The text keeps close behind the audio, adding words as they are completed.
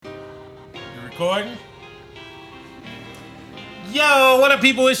recording. Yo, what up,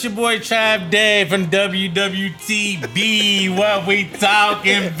 people? It's your boy Trav Dave from WWTB. What we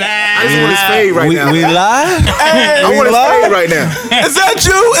talking about? I just want his fade right now. We live? Hey, I want his fade right now. Is that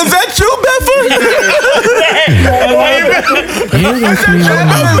you? Is that you,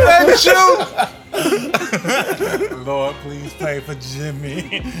 Lord, please pray for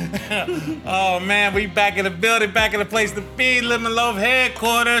Jimmy. Oh man, we back in the building, back in the place to be, Lemon Loaf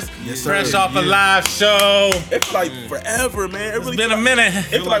headquarters. Yes, fresh sir. off a live show. It's like forever, man. It really Been a minute. It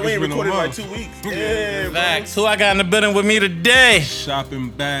feel like we ain't it's been a recorded in like month. 2 weeks. Yeah, bro. Facts. Who I got in the building with me today? Shopping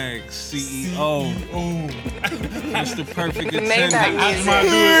Bags CEO. Mr. Perfect Maybach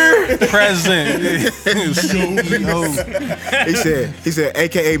Attendant. music. Present. CEO. He said,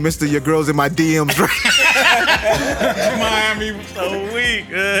 AKA Mr. Your Girls in My DMs right. Miami so weak.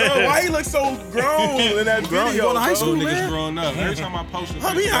 Bro, why he look so grown in that video? He going to high bro? school, Niggas man. growing up. Every time I post it,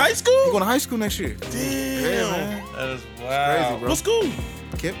 Huh, he in high school? He going to high school next year. Damn. Yeah, man. That is Crazy, wow. bro. What school?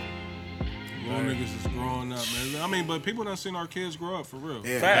 Kip. Little niggas is growing up, man. I mean, but people done seen our kids grow up for real.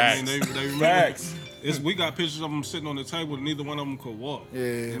 Yeah. Facts. I mean, they remember. Facts. We got pictures of them sitting on the table, and neither one of them could walk. Yeah,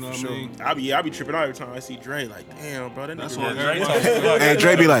 you know for what I mean? I be tripping out every time I see Dre. Like, damn, bro, that That's nigga. what really- everybody. Hey,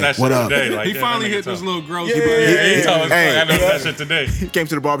 Dre be like, what up? He finally hit this little growth. Yeah. He told us Hey. I know that shit today. He came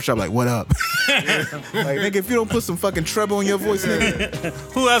to the barbershop like, what up? Like, nigga, if you don't put some fucking treble in your voice, nigga.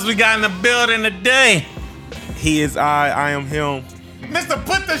 Who else we got in the building today? He is I am him. Mr.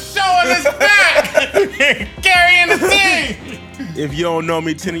 Put the show on his back. Carrying the team. If you don't know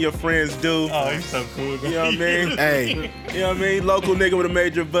me, 10 of your friends do. Oh, he's so cool. You know what I mean? Hey, You know what I mean? Local nigga with a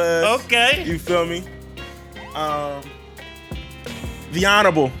major buzz. Okay. You feel me? The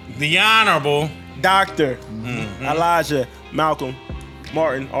Honorable The Honorable. Dr. Elijah Malcolm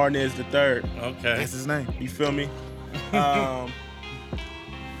Martin Arnez III. Okay. that's his name. You feel me?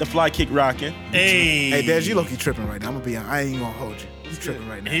 The Fly Kick Rockin'. Hey. Hey, Dad, you low-key tripping right now. I'm gonna be honest. I ain't gonna hold you. You tripping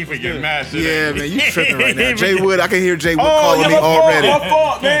right now. He forget mad shit. Yeah, man, you tripping right now. Jay Wood, I can hear Jay Wood Oh, calling yeah, me my fault, already. my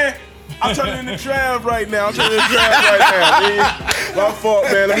fault, man. I'm turning into Trav right now. Man. My fault,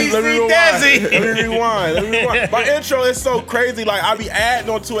 man. Let me rewind. Desi. Let me rewind. My intro is so crazy. Like, I be adding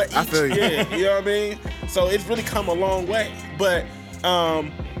onto it I each feel you. year. You know what I mean? So it's really come a long way. But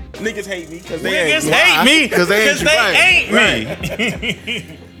niggas hate me because they Niggas ain't hate me 'Cause they ain't you, right. ain't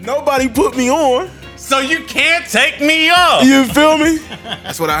me. Nobody put me on. So you can't take me off. You feel me?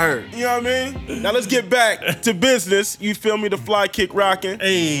 That's what I heard. You know what I mean? Now let's get back to business. You feel me? The Fly Kick Rockin'.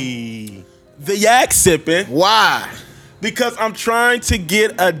 Hey. The yak sipping. Why? Because I'm trying to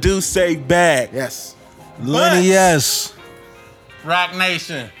get a Duce bag. Yes. Lenny, yes. Rock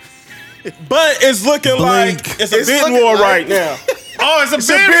Nation. But it's looking like it's a It's bidding looking war like- right now. Oh, it's a It's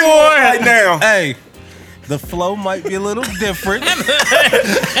a big bidding war. war right now. Hey, the flow might be a little different.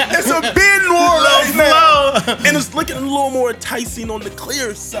 It's a bidding war right now. Flow. And it's looking a little more enticing on the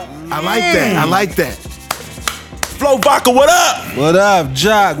clear side. I like that. I like that. Flo Vodka, what up? What up,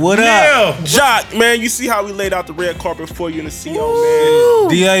 Jock? What up? Neil. Jock, man, you see how we laid out the red carpet for you in the CO, man.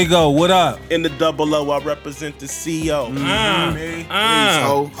 Diego, what up? In the double O, I represent the CO. You know what I mean? Please,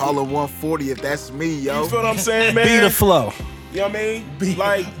 ho, holla 140 if that's me, yo. You feel what I'm saying, man? Be the flow. You know what I mean?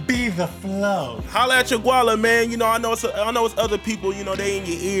 Like, Be the flow. holla at your guala, man. You know, I know it's other people, you know, they in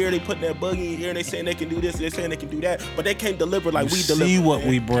your ear, they putting that bug in your ear, and they saying they can do this, they saying they can do that, but they can't deliver like we deliver. See what man.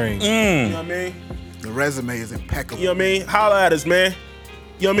 we bring. You know what I mean? The resume is impeccable. You know what I mean? Holla at us, man.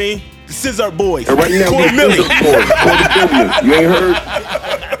 You know what I mean? The Scissor Boys. Right now, Corey we Millie. business for business. You ain't heard?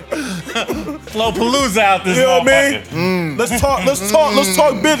 Flow Palooza out this You know what I motherfucker. mean? Let's talk business.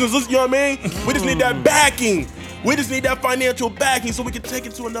 You know what I mean? We just need that backing. We just need that financial backing so we can take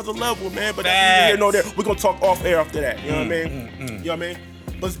it to another level, man. But that's neither here nor there. We're gonna talk off air after that. You know what I mean? You know what I mean?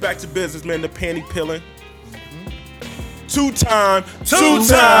 But it's back to business, man. The panty peeling. Two-time world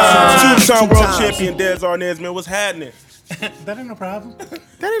champion Des Arnaz, man. What's happening? That ain't no problem.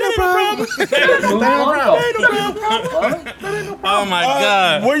 Oh my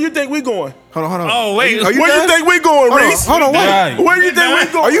God. Where you think we going? Hold on. Oh wait. Are you Where done? you think we going, Reese? Hold on, wait. Right. Where you think we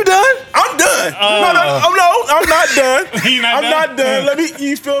going? Are you done? I'm done. No, I'm not done. You not I'm done? not done. Let me.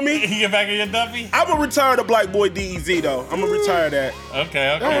 You feel me? You get back in your Duffy? I'm gonna retire the Black Boy DEZ though. I'm gonna retire that.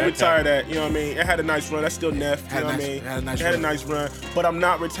 Okay. I'm gonna retire that. You know what I mean? It had a nice run. That's still Neff. You know what I mean? Had a nice run. But I'm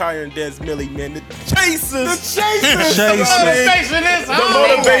not retiring Des Millie, man. The Chasers. Motivation is The home.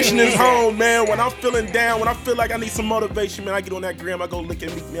 motivation is home, man. When I'm feeling down, when I feel like I need some motivation, man, I get on that gram, I go look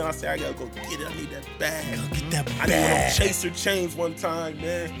at me, man, I say, I gotta go get it. I need that bag. Get that I need one of them Chaser chains one time,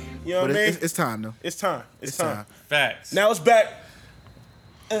 man. You know But what I mean? it's time, though. It's time. It's time. Facts. Now it's back.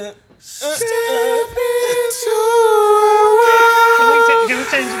 Can we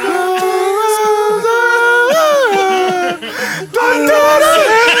change it up?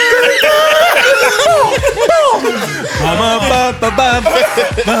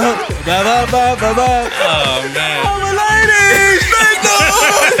 Oh man. Ladies, single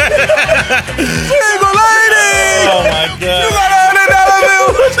ladies. Oh my god.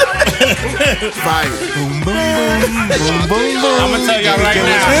 Fire. Boom, boom, boom, boom, boom, boom. I'm gonna tell y'all right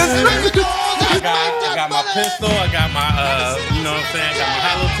now. I got my pistol. I got my you know what I'm saying? I got my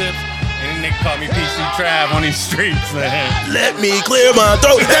hollow tips. And they call me PC Trav on these streets, man. Let me clear my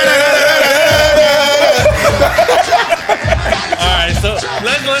throat. All right, so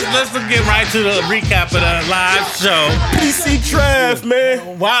let's get right to the recap of the live show. PC Trav,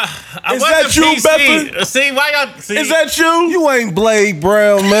 man. Why? I Is wasn't that you, PC. Bethel? See, why y'all? See, Is that you? You ain't Blade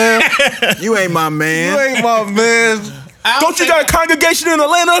Brown, man. You ain't my man. You ain't my man. Don't you got a congregation in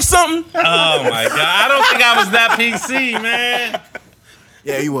Atlanta or something? Oh my god! I don't think I was that PC, man.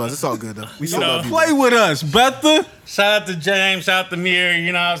 Yeah, he was. It's all good though. We still know, love you. Play with us, Betha. Shout out to James, shout out to Mir,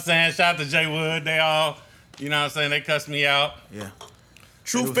 you know what I'm saying? Shout out to Jay Wood. They all, you know what I'm saying? They cussed me out. Yeah.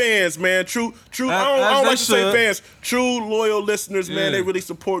 True fans, man. True. I As don't they like to say should. fans. True loyal listeners, man. Yeah. They really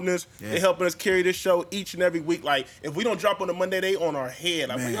supporting us. Yeah. They helping us carry this show each and every week. Like if we don't drop on a Monday, they on our head.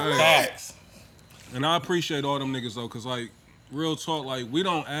 Like, Man. where y'all at? Facts. And I appreciate all them niggas though, cause like real talk, like we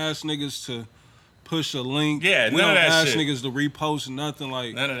don't ask niggas to push a link. Yeah, we none don't of that ask shit. niggas to repost nothing.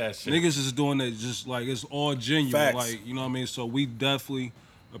 Like None of that shit. niggas is doing that just like it's all genuine. Facts. Like you know what I mean. So we definitely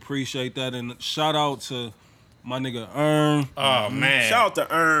appreciate that. And shout out to my nigga Earn. Oh man. Shout out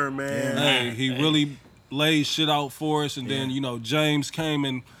to Earn, man. Hey, he really laid shit out for us. And then you know James came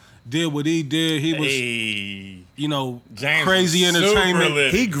and did what he did. He was Hey, you know James crazy was super entertainment.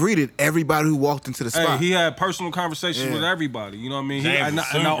 lit. He greeted everybody who walked into the Hey, spot. he had personal conversations Yeah. with everybody. You know what I mean? James And was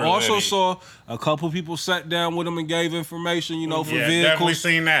I super also litty. saw a couple people sat down with him and gave information, you know, for yeah, definitely vehicles.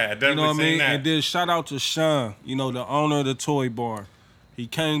 seen that. You Definitely know what I seen mean? that. And then shout out to Sean, you know, the owner of the Toy Barn. He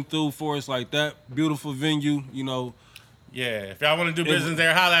came through for us like that beautiful venue, you know. Yeah, if y'all want to do business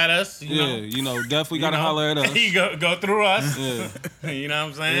there, holla at us. You Yeah, know, you know, definitely You gotta know, holler at us. You go through us. Yeah. You know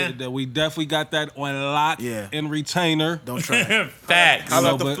what I'm Yeah, saying? that we definitely got that on lock Yeah. and retainer. Don't try it. Facts. I know,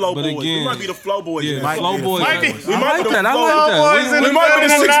 love the but- Flow but Boys. We again- might be the Flow Boys. Yeah, man. Might Flow be. Boys. Might be. I We like might be that. I the like Boys in that. the We might be the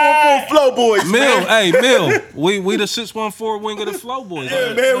building 614 Flow Boys. Mill, man. hey, Mill, we the 614 wing of the Flow Boys.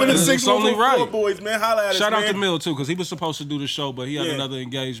 Yeah, man, we're the It's 614 only right. Flow Boys, man. Holla at us, Shout man. out to Mill too, because he was supposed to do the show, but he had Yeah. another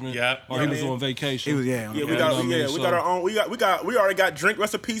engagement. Yeah. Or Yeah, he was man. on vacation. He was, yeah. Yeah, we You got, know what I mean? we So- got our own. We already got drink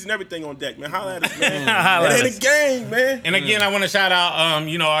recipes and everything on deck, man. Holla at us, man. Holla It at ain't us. a game, man. And again, I want to shout out,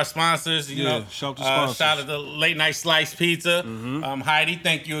 you know, our sponsors. You Yeah, know, shout out to sponsors. shout out to Late Night Slice Pizza. Heidi,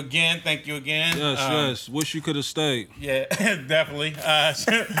 thank you again. Thank you again. Yes, yes. Wish you could have stayed. Yeah, definitely.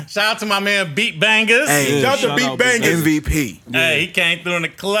 Shout out to my man Beat Bangers. Hey, Yeah, Shout out to shout Beat out Big Bangers. MVP. Hey, he came through in the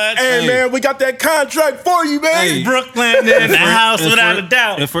clutch. Hey, man, we got that contract for you, man. Hey. Brooklyn in the house And without for- a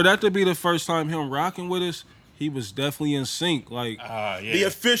doubt. And for that to be the first time him rocking with us, he was definitely in sync. Like Yeah. The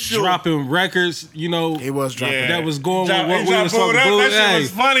official. dropping records, you know, He was dropping. Yeah. that was going Drop- with what he we dropped was talking Booed Up. about. That shit Hey, was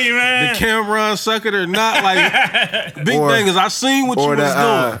funny, man. the Cameron sucker or not, like Big Or- Bangers, I seen what you Or was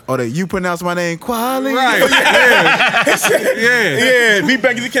doing. the you pronounce my name Quali. Right. Yeah. Yeah, Beat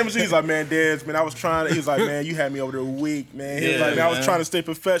Bangers, he came to see. He's like, man, Dez, man, I was trying to. He was like, man, you had me over there weak, man. He was Yeah, like, man, I was man. trying to stay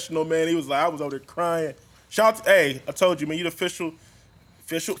professional, man. He was like, I was over there crying. Shout out to, hey, I told you, man, you the official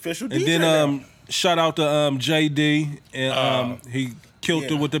DJ. And then now. shout out to JD and he killed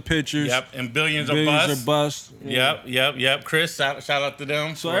yeah. it with the pictures. Yep, and billions of Billions bus. are bust. Yep. Chris, shout out to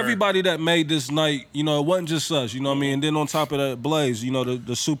them. So for- everybody that made this night, you know, it wasn't just us, you know what I mean? And then on top of that, Blaze, you know,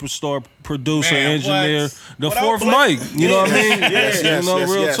 the superstar producer, Man, engineer, what? the Without fourth Blaze- mic, you know what I mean? Yes, you know,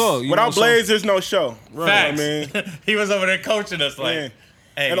 real talk. You Without know, so- Blaze, there's no show. Facts. You know what I mean? He was over there coaching us like, Yeah.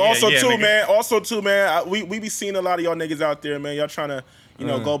 hey, And yeah, also yeah, too, nigga. man, we be seeing a lot of y'all niggas out there, man. Y'all trying to, you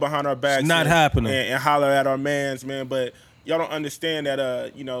know, go behind our backs. It's not and, happening. And holler at our mans, man. But y'all don't understand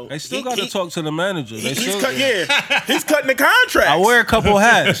that, you know. They still got to talk to the manager. They He's still, he's cutting the contract. I wear a couple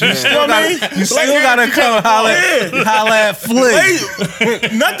hats. You still know what I got mean? you still Like, got to you come holler at Flick.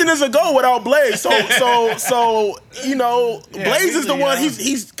 Blaze, nothing is a go without Blaze. So you know, Blaze is the you one. know.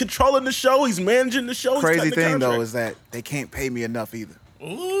 He's controlling the show. He's managing the show. He's Crazy cutting the thing though contract. is that they can't pay me enough either.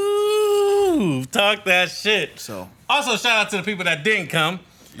 Ooh, talk that shit. So Also, shout out to the people that didn't come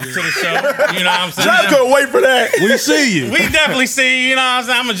to the show. You know what I'm saying? I couldn't wait for that. We see you. We definitely see, you know what I'm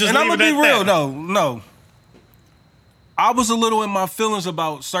saying? I'm going to just And I'm leave gonna it be at real. that. No. I was a little in my feelings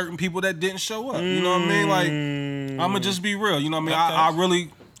about certain people that didn't show up. You know what I mean? Like, I'm gonna just be real. You know what I mean? I really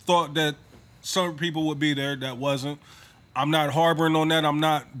thought that some people would be there that wasn't. I'm not harboring on that. I'm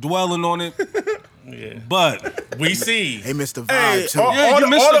not dwelling on it. Yeah. But We see. they missed the vibe Hey, too. all- yeah, you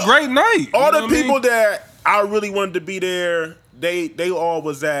missed all a great night. All You know the what I mean? people that I really wanted to be there, they all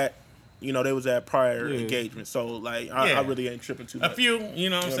was at you know, they was at prior engagement. So like, I really ain't tripping too much. A few, you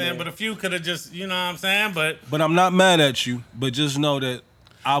know what I'm saying? But a few could have just, you know what I'm saying? But I'm not mad at you. But just know that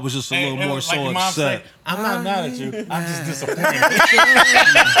I was just a little more like so your mom upset. say, I'm not mad at you. I'm just disappointed.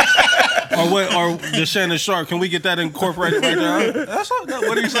 Or the Shannon Sharp. Can we get that incorporated right there? That's what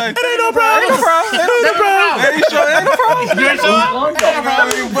do you say? It ain't no problem. Ain't no problem. Ain't no problem. You ain't sure?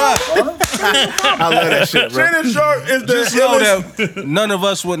 I love that shit, bro. Shannon Sharp is the Just know illest. that none of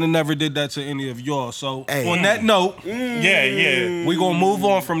us wouldn't have never did that to any of y'all. So on that note, Yeah. we gonna move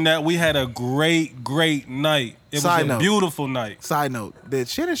on from that. We had a great night. It Side was a note. beautiful night. Side note: did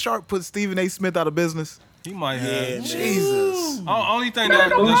Shannon Sharp put Stephen A. Smith out of business? He might have. Jesus. Only thing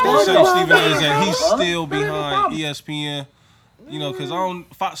that's gonna save Stephen A is that he's still behind ESPN. You know, because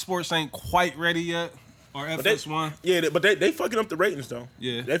Fox Sports ain't quite ready yet, or FS1. Yeah, but they fucking up the ratings though.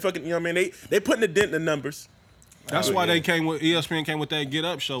 Yeah. They fucking, you know what I mean? They putting a dent in the numbers. That's why they came with ESPN came with that Get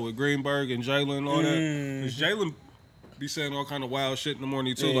Up show with Greenberg and Jalen and all that. Because Jalen be saying all kind of wild shit in the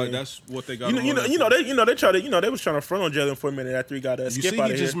morning too. Like that's what they got. You know they tried to, they was trying to front on Jalen for a minute after he got a You skip see, out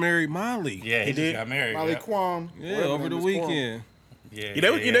he of just here. married Molly. Yeah, he did. just got married. Molly Yeah. Quam. Yeah, over the weekend. Yeah,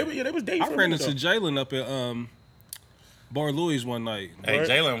 They was dating. I for a ran minute, into Jalen up at Bar Louis one night. Hey,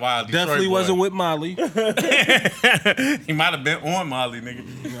 Jalen Wild, Detroit Definitely boy. wasn't with Molly. He might have been on Molly,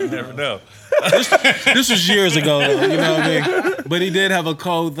 nigga. You never know. This was years ago, though, you know what I mean? But he did have a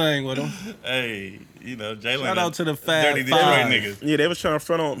cold thing with him. Hey, you know, Jalen. Shout out to the Fab Dirty Detroit Five. niggas. Yeah, they was trying to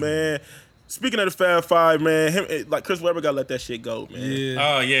front on, man. Speaking of the Fab Five, man, like Chris Webber gotta let that shit go, man.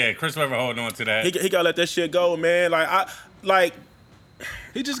 Yeah. Oh, yeah. Chris Webber holding on to that. He gotta let that shit go, man.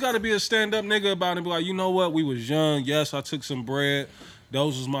 He just got to be a stand-up nigga about it and be like, you know what? We was young. Yes, I took some bread.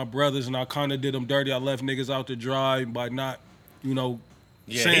 Those was my brothers, and I kind of did them dirty. I left niggas out to dry by not, saying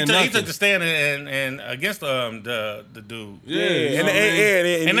he nothing. took the stand and against the dude. Yeah,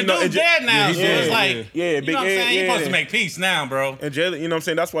 And the dude's dead now, he so dead, it's like, yeah, you Big know what I'm Ed, saying? He yeah. supposed to make peace now, bro. and Jalen, you know what I'm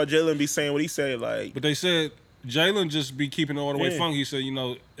saying? That's why Jalen be saying what he said, like, But they said Jalen just be keeping it all the way Yeah. funky. He said,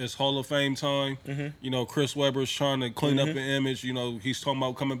 it's Hall of Fame time. Chris Webber's trying to clean up an image. He's talking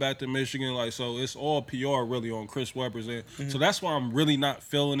about coming back to Michigan. Like, so it's all PR really on Chris Webber's end. So that's why I'm really not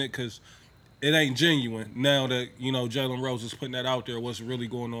feeling it, because it ain't genuine now that, Jalen Rose is putting that out there, what's really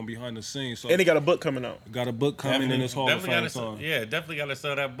going on behind the scenes. So and he got a book coming out. got a book coming in this Hall of Fame time. Yeah, definitely got to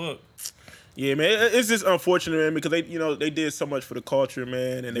sell that book. Yeah, man, it's just unfortunate, man, because they did so much for the culture,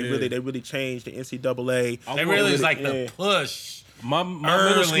 man, and they really changed the NCAA. They really was like yeah. the push. My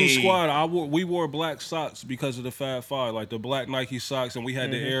middle school Early. squad, we wore black socks because of the Fab Five, like the black Nike socks, and we had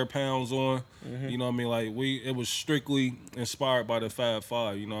the Air Pounds on. You know what I mean? Like it was strictly inspired by the Fab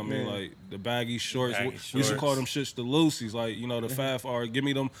Five. You know what I mean? Like the baggy shorts. Baggy We used to call them shits the Lucy's. Like the Fab Five. Give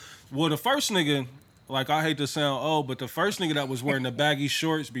me them. Well, the first nigga. Like, I hate to sound old, but the first nigga that was wearing the baggy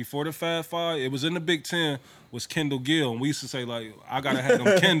shorts before the Fab Five, it was in the Big Ten, was Kendall Gill. And we used to say, like, I got to have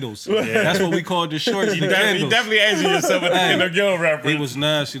them Kendalls. That's what we called the shorts, the You Kendalls. definitely aging yourself with the Kendall Gill reference. He was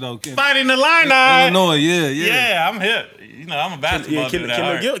nasty, though. Fighting the line, Illinois, yeah. Yeah, I'm hip. I'm a basketball dude at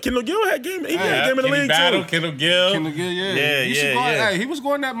heart. Kendall Gill had game. He Yeah, had game in the Kenny league Battle, too. Kendall Gill. Kendall Gill, yeah. Yeah, He used to yeah, go- yeah. Hey, he was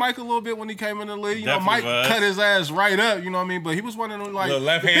going at Mike a little bit when he came in the league. Definitely Mike was. cut his ass right up, you know what I mean? But he was one of them, like, Little the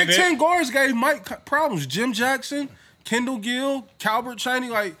left-handed. Big Ten guards gave Mike problems. Jim Jackson, Kendall Gill, Calbert Chaney,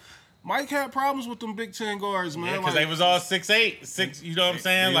 like, Mike had problems with them Big Ten guards, man. Because like, they was all 6'8", you know what I'm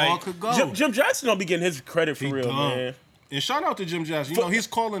saying? they all Like, could go. Jim Jackson don't be getting his credit for real, dumb. man. And shout out to Jim Jackson. He's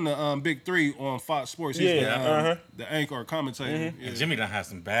calling the Big Three on Fox Sports. He's the anchor or commentator. Yeah. Jimmy done had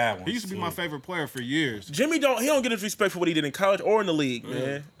some bad ones. He used to be too. my favorite player for years. Jimmy don't get his respect for what he did in college or in the league,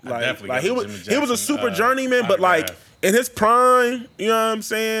 man. I definitely Like got he was a Jimmy super Jackson, journeyman, but like autograph. in his prime, you know what I'm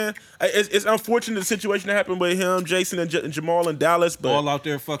saying? It's unfortunate the situation that happened with him, Jason and Jamal in Dallas, but All out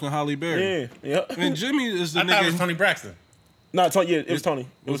there fucking Holly Berry. yeah. And Jimmy is the I thought it was nigga. Tony Braxton. No, Tony. Yeah, it was Tony.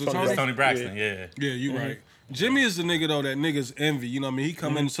 Was it It was Tony? Tony Braxton, yeah. Yeah, you right. Jimmy is the nigga though that niggas envy. You know what I mean? He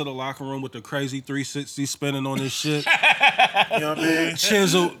come into the locker room with the crazy 360 spinning on his shit. You know what I mean?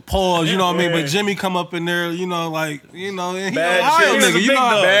 Chiseled pause, you know what I mean? But Jimmy come up in there, and he Bad Ohio chicks, nigga, you know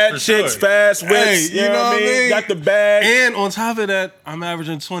how- bad for chicks, sure. fast whips. Hey, you know what I mean? Got the bag. And on top of that, I'm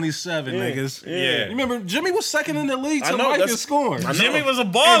averaging 27, niggas. Yeah. You remember Jimmy was second in the league I to know, Mike in that's- scoring. Jimmy was a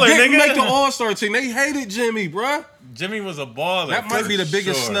And baller, didn't make the nigga. All-Star team. They hated Jimmy, bruh. Jimmy was a baller. That might for be the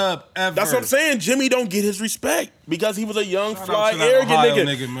biggest sure. snub ever. That's what I'm saying. Jimmy don't get his respect Because he was a young, Shout fly, out to that arrogant Ohio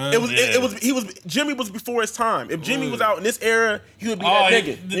nigga. nigga, man. He was Jimmy was before his time. If Jimmy was out in this era, he would be Oh, that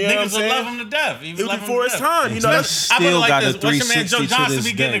nigga. the You know what I'm niggas would love saying? him to death. He was before his time. You know, I Still put it like got a this. What's your man 360 Joe to Johnson this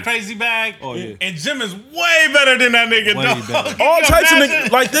be getting day. a crazy bag? Oh, yeah. And Jim is way better than that nigga, Way dog. better. Can all you types of imagine?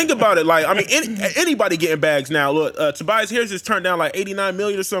 niggas. Like, think about it. Like, I mean, anybody getting bags now. Look, Tobias Harris just turned down like 89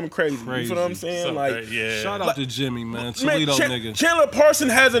 million or something crazy. You Crazy. feel what I'm saying? So like, great, yeah. Shout out to Jimmy, man. man, Toledo nigga. Chandler Parson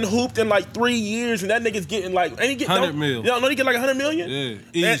hasn't hooped in like 3 years, and that nigga's getting like, and he get 100 mil. Yeah, no, he get like 100 million. Yeah,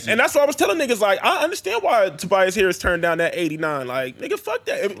 And, easy. and that's what I was telling niggas. Like, I understand why Tobias Harris turned down that 89. Like, nigga, fuck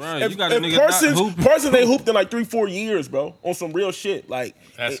that. If, Right, if, you got a if nigga not hooping. Parsons ain't hooped in like 3-4 years, bro, on some real shit. Like,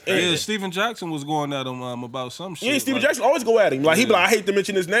 That's and- crazy. Yeah, Steven Jackson was going at him about some shit. Yeah, Steven like- Jackson always go at him. Like he be Yeah. like, I hate to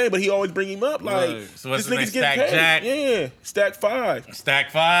mention his name, but he always bring him up. Like Right. So what's this his nigga's name, getting Stack paid. Jack? Yeah, stack 5.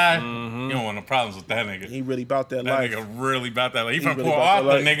 Stack 5. Mm-hmm. You don't want no problems with that nigga. He really about that That life. nigga really about that life. He He from really Port about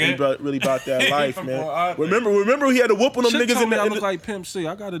that Arthur, life. He nigga. really about that He life, from man. Port Arthur. Remember he had to whoop on them Chick niggas told in me I the. look like Pimp C.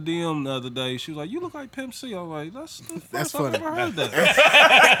 I got a DM the other day. She was like, "You look like Pimp C." I was like, "That's the first That's I've funny. ever heard that."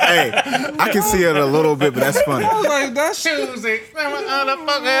 Hey, I can see it a little bit, but that's funny. I was like, "That's Tuesday,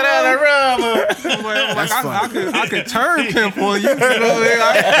 motherfucker out of rubber. That's funny. I could turn pimp on you. You know what I mean?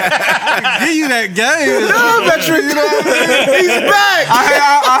 I can give you that game. Veteran, you know what I mean? He's back.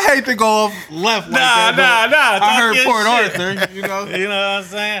 I hate to go off left like Nah. that. but I talk heard your Port shit. Arthur. You know. You know what I'm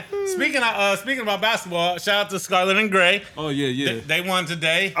saying? Speaking about basketball, shout out to Scarlet and Gray. Oh yeah. They won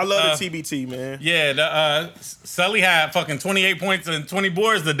today. I love the TBT, man. Yeah, Sully had fucking 28 points and 20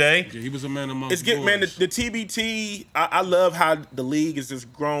 boards today. Yeah, he was a man among It's good, man. The TBT, I love how the league is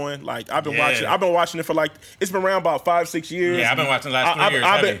just growing. Like I've been watching it for like it's been around about 5-6 years. Yeah, I've been watching the last 3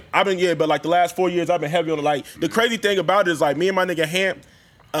 years. I've been but like the last 4 years I've been heavy on it. Like the crazy thing about it is like me and my nigga Hamp,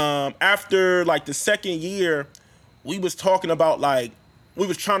 after like the second year, we was talking about like we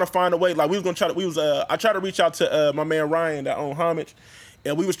was trying to find a way. Like I tried to reach out to my man Ryan that owned Homage.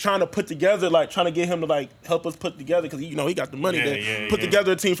 And we was trying to put together, like, trying to get him to, like, help us put together, because, you know, he got the money to put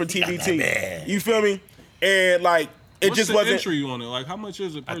together a team for TBT. You feel me? And, like, What's just the wasn't. entry on it? Like, how much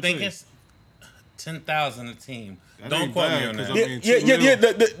is it per I think team? it's 10,000 a team. That Don't ain't quote me bad, on 'cause that. I mean,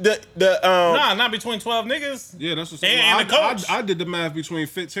 Yeah. Nah, not between 12 niggas. Yeah, that's what's And the coach. I did the math between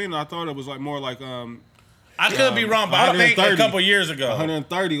 15. I thought it was like more like I could be wrong, but I think a 130. couple years ago.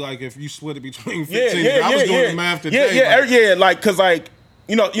 130. Like if you split it between Yeah, 15. yeah, I was yeah, doing yeah. the math today. Yeah, like, cause like,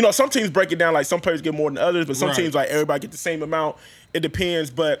 you know, some teams break it down like some players get more than others, but some Right. teams like everybody get the same amount. It depends,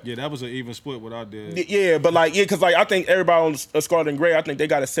 but Yeah, that was an even split. What I did. yeah, but like cause like I think everybody on Scarlet and Gray, I think they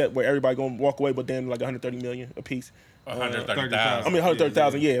got a set where everybody gonna walk away, but then like 130 million a piece. 130,000. I mean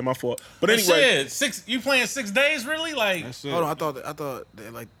 130,000, yeah, my fault. But But anyway, shit, you playing 6 days, really? Like, That's it. Hold on, I thought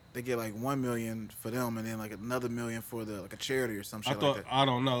they get like 1 million for them, and then like another million for like a charity or some shit I thought like that. I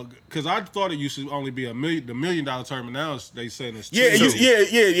don't know because I thought it used to only be the $1 million tournament. Now they saying it's yeah,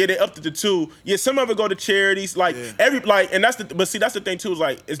 two. they upped it to 2. Yeah, some of it go to charities, like and that's that's the thing too, is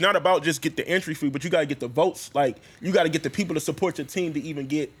like it's not about just get the entry fee, but you gotta get the votes. Like you gotta get the people to support your team to even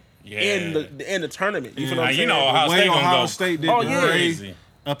get in the tournament. You feel what I'm you saying? know Ohio The State way gonna Ohio go State did Oh, the yeah. Gray crazy.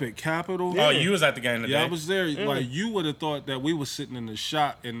 up at Capitol. Oh, you was at the game today. Yeah, I was there. Like you would have thought that we was sitting in the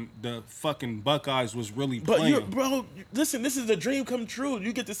shot and the fucking Buckeyes was really But playing. bro, listen, this is a dream come true.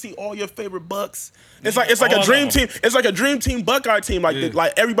 You get to see all your favorite Bucks. It's like a All dream of them. team. It's like a dream team Buckeye team. Like Yeah.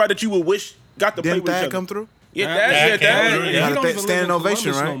 like everybody that you would wish got to play Didn't with each Thad other. come through? Yeah, Thad Thad. came through, He yeah. don't Got a even live standing in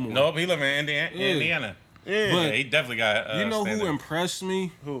ovation, Columbus right? no more. Nope, he live in Indiana. Yeah. Yeah, he definitely got. You know who standing. impressed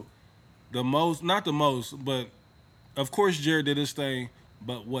me Who? the most? Not the most, but of course Jared did his thing.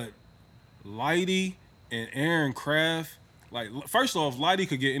 But what Lighty and Aaron Kraft, like first off, Lighty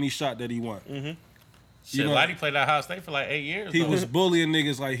could get any shot that he want. Shit, you know- Lighty played at Ohio State for like 8 years. He though. was bullying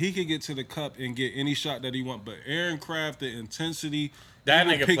niggas like he could get to the cup and get any shot that he want. But Aaron Kraft, the intensity, That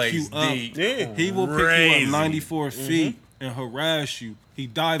he will nigga pick plays you up. deep. Yeah. He will pick you Crazy. up 94 feet and harass you. He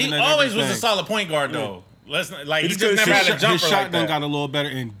diving He at always was everything. a solid point guard though. Let's not, like he just just couldn't never shoot. had a jumper His shot like done that. got a little better.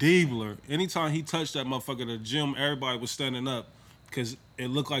 And Diebler, anytime he touched that motherfucker at the gym, everybody was standing up because it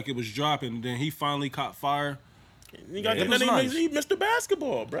looked like it was dropping. Then he finally caught fire. He got Yeah. the It was money. nice. He missed the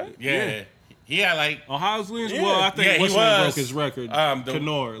basketball, bro. Yeah. He had like Ohio's leaders. Yeah. Well, I think Yeah, he what's his name was. broke his record.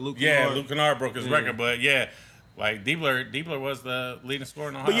 Kennard, Luke Kennard. Luke Kennard broke his Yeah. record, but like Diebler was the leading scorer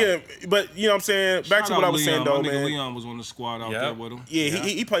in Ohio. But yeah, but you know what I'm saying? Back to Shout what I out was Leon. saying though, My nigga man. Leon was on the squad out Yep. there with him. Yeah,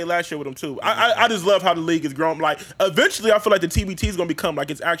 he played last year with him too. I just love how the league has grown. Like eventually, I feel like the TBT is gonna become like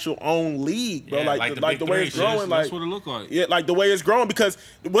its actual own league, bro. Yeah, like the like Big the way Three it's shit. growing, That's like what it looked like. yeah, like the way it's growing. Because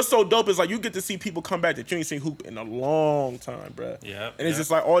what's so dope is like you get to see people come back that you ain't seen hoop in a long time, bro. Yep, and it's yep. just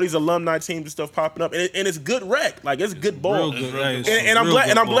like all these alumni teams and stuff popping up, and it's good rec. Like it's good ball. Real good. real Hey, good. it's And I'm real glad, good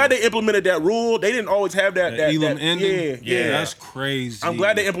and I'm ball. glad they implemented that rule. They didn't always have that them that. ending. Yeah. That's crazy. I'm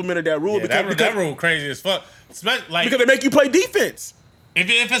glad they implemented that rule Yeah, because that rule crazy as fuck. Like, because they make you play defense.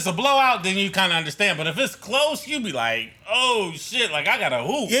 if it's a blowout, then you kind of understand. But if it's close, you be like, oh shit, like I got a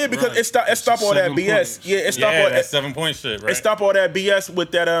hoop. Yeah, because Right. it stop all that 7 BS. points. Yeah, it stop all that that. 7-point shit, right? It stop all that BS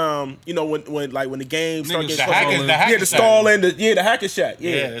with that. You know, when the game start Niggas getting the close. hacker- Yeah, the hacker the shot. stalling. The hacker shot. Yeah,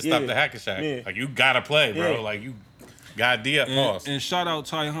 it stopped the hacker shot. Yeah. Like you gotta play, bro. Yeah. Like you got D up pause. And shout out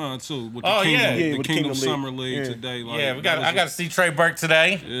Tyhan too with the Oh, Kingdom, yeah. Yeah, the with the Kingdom Kingdom Summer League. League Yeah. today. Like, Yeah, that I got to see Trey Burke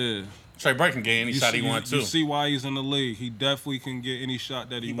today. Yeah. Trey Burke can get any shot he wants You to. see why he's in the league. He definitely can get any shot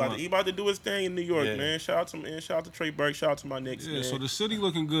that he He wants. about to do his thing in New York, Yeah. man. Shout out to Trey Burke. Shout out to my Knicks, Yeah, man. so the city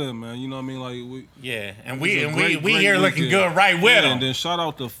looking good, man. You know what I mean? Like we Yeah, and it's we a great here looking weekend. good right with Yeah, him. and then shout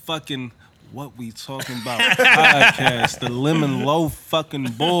out to fucking What We Talking About podcast, the Lemon Loaf fucking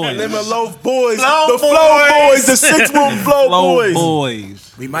boys. Lemon Loaf Boys, Flow the Flow Boys, the 6-room Flow Flow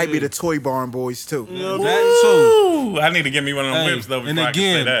Boys. We might be the Toy Barn boys too. That too. Ooh, I need to get me one of them Hey, whips though before and I can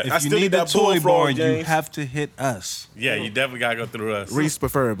say again, that. I if you still need need the that toy bullfrog, barn, you James. have to hit us. Yeah, you definitely gotta go through us. Reese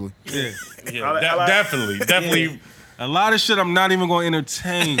preferably. Yeah. Yeah, I like- definitely. A lot of shit I'm not even going to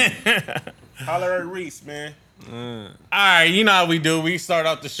entertain. Holler at Reese, man. All right, you know how we do. We start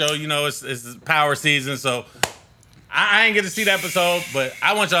off the show. You know, it's power season, so I ain't get to see the episode, but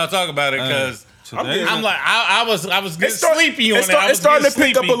I want y'all to talk about it because Today- I'm like I was getting sleepy on it. I It's was starting to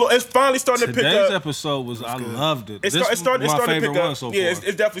getting pick up a sleepy. little. It's finally starting to pick Today's up. episode was I loved it. It's This starting my to favorite pick one up. so Yeah, far.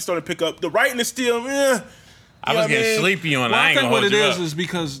 it's definitely starting to pick up. The writing is still. I was getting sleepy on it. Well, I I ain't think gonna what hold it you is up. is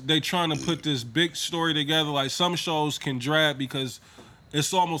because they trying to put this big story together. Like some shows can drag because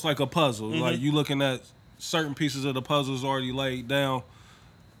it's almost like a puzzle. Mm-hmm. Like you looking at certain pieces of the puzzles already laid down,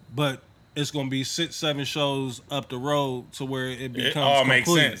 but it's gonna be 6-7 shows up the road to where it becomes It all makes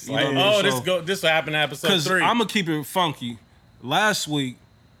complete, sense. you know Like, what I mean? So- this will happen in episode Because 3. I'm gonna keep it funky. Last week,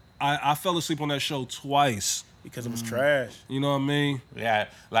 I fell asleep on that show twice. Because it was trash. You know what I mean? Yeah,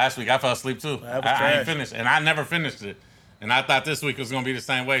 last week I fell asleep too. That was I trash. ain't finished, and I never finished it. And I thought this week was gonna be the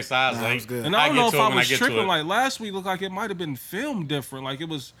same way. So I was Nah, it like, was good. And I don't know if I was to tripping. it. Like last week, looked like it might have been filmed different. Like it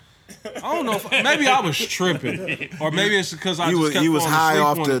was. I don't know. Maybe I was tripping, or maybe it's because I You just was kept you was falling high asleep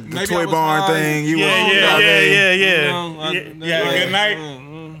off on the, it. the Maybe I Toy was Barn high. thing. You yeah, was, yeah, you know what I yeah, mean? yeah, yeah, You know, I- yeah. You had a good night.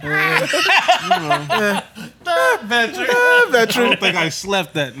 Veteran. I Veteran. don't think I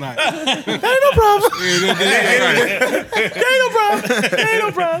slept that night. Ain't no problem.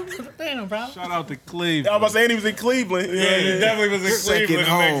 Ain't no problem. Shout out to I was Cleveland. about to say he was in Cleveland. Yeah, you definitely was in Second Cleveland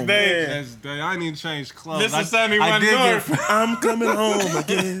the home. next day. That's day. I didn't change clothes. This I- is 71 I did North. get- I'm coming home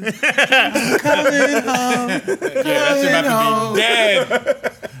again. Yeah, that shit about to be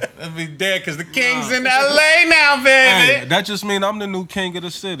dead. That'd be dead because the King's in LA now, Hey, baby. that just means I'm the new king of the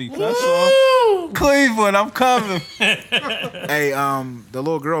city. That's all. Cleveland, I'm coming. Hey, the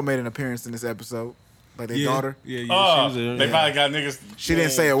little girl made an appearance in this episode. Like their daughter. Yeah, Oh, she's there. they probably got niggas. She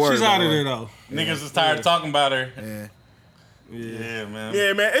didn't say a word. She's out by of the there way. though. Niggas is tired of talking about her. Yeah. Yeah, man.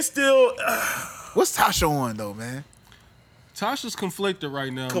 Yeah, man. It's still What's Tasha on though, man? Tasha's conflicted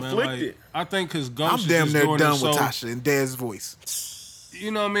right now, man. Conflicted. Like, I think because Ghost I'm is damn just near doing done it with so, Tasha in Dez's voice.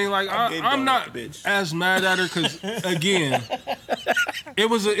 You know what I mean? Like getting done I'm not with the bitch. as mad at her because again, it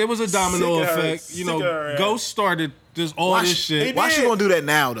was a domino Sick of her. effect. You Sick of her, know, yeah. Ghost started all Why this she- shit. Why she gonna do that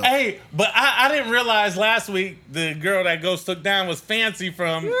now though? Hey, but I didn't realize last week the girl that Ghost took down was Fancy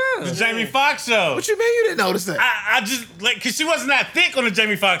from the Jamie Foxx show. What you mean you didn't notice that? I just like cause she wasn't that thick on the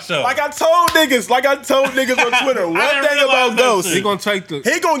Jamie Foxx show. like I told niggas on Twitter. One didn't thing realize about that Ghost, shit. He gonna take the.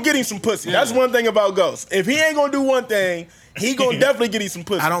 he gonna get him some pussy. That's one thing about Ghost. If he ain't gonna do one thing, he gonna definitely get him some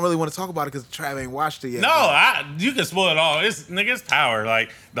pussy. I don't really want to talk about it because Trav ain't watched it yet. no, you can spoil it all. It's power.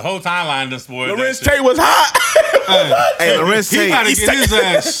 Like the whole timeline done spoiled. Lorenz that shit. Tate was hot. Hey, Lorenz He Tate. gotta get his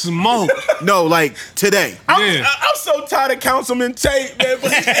ass smoked. No, like today. Yeah. I'm so tired of Councilman Tate, man.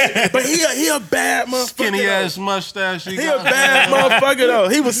 But he a bad motherfucker. Skinny though. ass mustache. He a bad motherfucker though.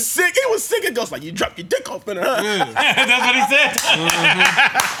 He was sick. He was sick of Ghost. Like you dropped your dick off in her. Huh? Yeah. That's what he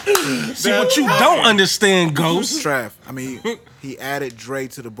said. See what you don't understand, Ghost. Trav. I mean, he added Dre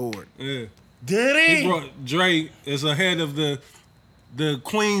to the board. Yeah. Did He he? brought Dre is ahead of the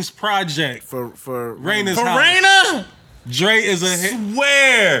Queen's Project. For Raina's house. Raina? Dre is ahead.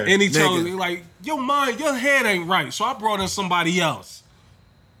 Swear. And he told Nigga. me, like, your head ain't right. So I brought in somebody else.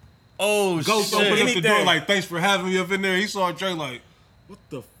 Oh Ghost shit. opened up the Anything. door, like, thanks for having me up in there. He saw Dre, like, what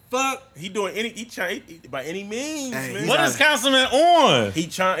the fuck? He doing by any means, Hey, man. What is Councilman on? He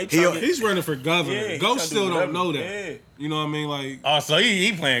trying. He's running for governor. Yeah, he Ghost trying to do still don't whatever. know that. Yeah. You know what I mean? Like, Oh, so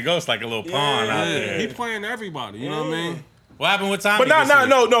he playing Ghost like a little pawn out yeah, there. he playing everybody. You know what I mean? What happened with Tommy? But this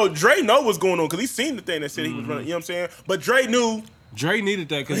week? no. Dre know what's going on because he seen the thing that said he was running. You know what I'm saying? But Dre knew Dre needed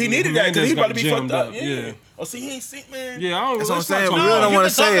that because he needed that because he about to be fucked up. Yeah. Oh, see, he ain't seen, man. Yeah, I don't. That's what I'm let's not saying. talk We about really don't it. want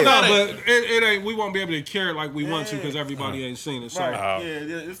to say it. No, but it ain't. We won't be able to carry it like we want to because everybody ain't seen it. So Right.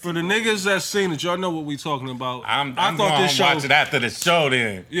 Yeah. for the niggas that seen it, y'all know what we talking about. I'm I thought going this to show. watch it after the show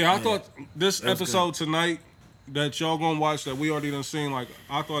then. Yeah, I thought this episode tonight that y'all gonna watch that we already done seen. Like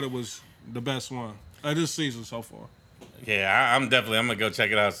I thought it was the best one of this season so far. Yeah, I'm gonna go check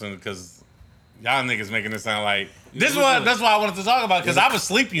it out soon because y'all niggas making it sound like it's that's what I wanted to talk about because I was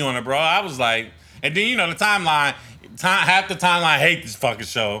sleepy on it, bro. I was like, and then the timeline, half the timeline hate this fucking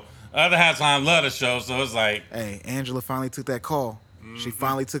show, the other half the time love the show, so it's like, Hey, Angela finally took that call. She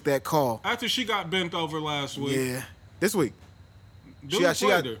finally took that call. After she got bent over last week, Yeah, this week. dude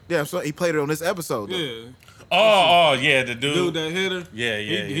played her. Yeah, so he played it on this episode. Though. Yeah, oh yeah, the dude that hit her. Yeah,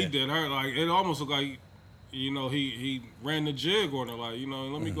 He did her. Like it almost looked like, he ran the jig on her. Like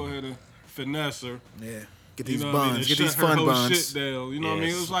let me go ahead and finesse her. Yeah. Get these What I mean, buns. and Get these shut her fun whole buns. Shit down, you know what I mean?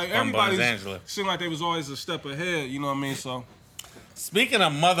 Yes, It was like fun buns, everybody Angela. seemed like they was always a step ahead. You know what I mean? So Speaking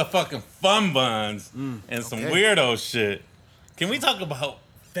of motherfucking fun buns and some weirdo shit, can we talk about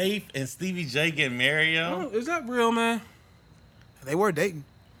Faith and Stevie J getting married, yo? is that real, man? They were dating.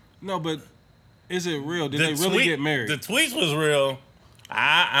 No, but is it real? Did they really get married? The tweets was real.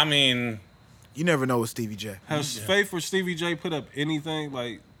 I mean, You never know with Stevie J. Has Faith or Stevie J put up anything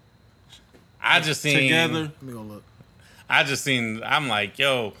like I just seen together? Let me go look. I'm like,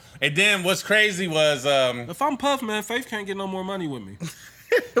 yo. And then what's crazy was If I'm Puff, man, Faith can't get no more money with me.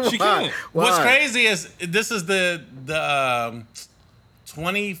 She Why? can't. what's Why? crazy is this is the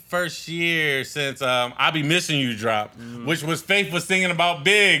 21st year since I Be Missing You dropped, which was Faith was singing about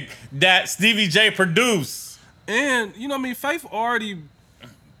Big that Stevie J produced. And you know what I mean? Faith already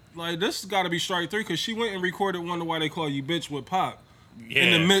like this has got to be strike 3 because she went and recorded Wonder Why They Call You Bitch with Pac Yeah.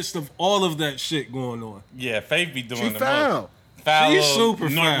 in the midst of all of that shit going on. Yeah, Faith be doing She the foul. most. Foul She's little super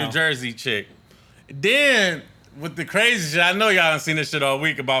North foul. New Jersey chick. Then with the crazy shit, I know y'all done seen this shit all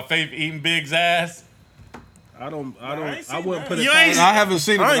week about Faith eating Big's ass. I ain't wouldn't seen put that. it You past. ain't- I haven't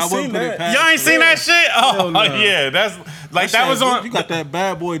seen it, but I ain't I wouldn't seen put that. it past. Y'all ain't seen that shit? Oh Hell no. yeah, that's like that was on. You got that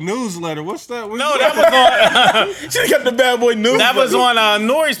Bad Boy newsletter. What's that? No, that was on. She got the bad boy news. That was on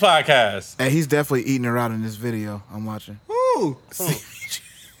Nori's podcast. Hey, he's definitely eating her out in this video I'm watching. Who?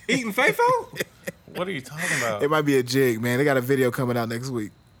 Eating Faith out? What are you talking about? It might be a jig, man. They got a video coming out next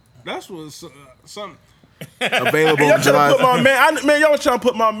week. That's what something. Available Y'all on trying July. to put my man, y'all trying to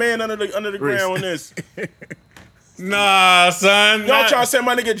put my man under the ground on this. Nah, son. Y'all trying to say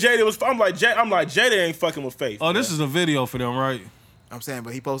my nigga Jada was. I'm like Jada ain't fucking with Faith. Oh, this is a video for them, right? I'm saying,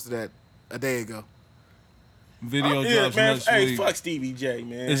 but he posted that a day ago. Video yeah, drops man. next Hey, week. fuck Stevie J,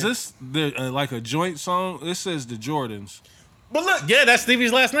 man. Is this like a joint song? It says the Jordans. But look, Yeah, that's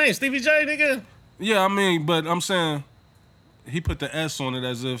Stevie's last name. Stevie J, nigga. Yeah, I mean, but I'm saying he put the S on it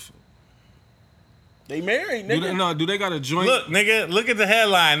as if. they married, nigga. Do they got a joint? Look, nigga, look at the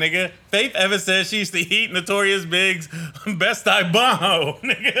headline, nigga. Faith Evans says she used to eat Notorious Big's Best I Bono.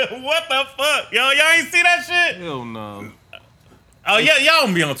 Nigga, what the fuck? Y'all ain't see that shit? Hell no. Oh, yeah, y'all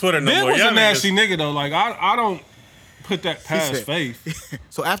don't be on Twitter no Big more. was Y'all a nasty niggas- nigga though. Like I don't put that past said- Faith.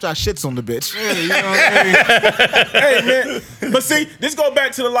 So after I shits on the bitch, Yeah, you know what I mean? Hey, man. But see, this go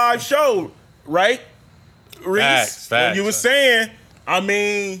back to the live show, right? Reese, Facts. you was saying, I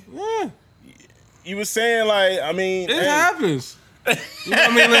mean, Yeah, you was saying like, I mean, it hey, happens. You know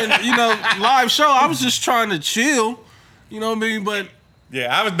what I mean? Like, live show. I was just trying to chill. You know what I mean? But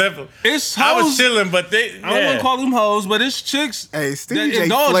Yeah, I was definitely. it's I was hoes. chilling, but they. I don't want Yeah. to call them hoes, but it's chicks hey, that Stevie J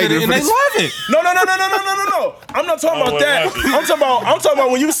indulge in flagrant it and for they this. love it. No. I'm not talking about what that. was it? I'm talking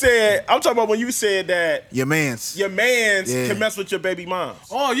about when you said. I'm talking about when you said that Your man's. your man's Yeah. can mess with your baby moms.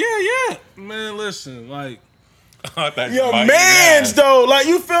 Oh yeah. Man, listen, like. I thought you Your might man's be mad. though, like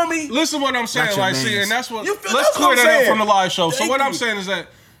you feel me? Listen what I'm saying. Not your Like, see, mans. and that's what. You feel- Let's that's clear what I'm that up saying. from the live show. So Thank what I'm you. saying is that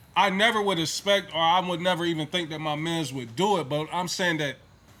I never would expect, or I would never even think that my mans would do it. But I'm saying that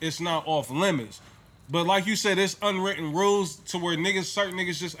it's not off limits. But like you said, it's unwritten rules to where certain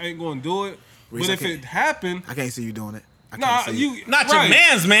niggas just ain't gonna do it. Reese, But I if can't- it happened, I can't see you doing it. I can't nah, see it. you Not your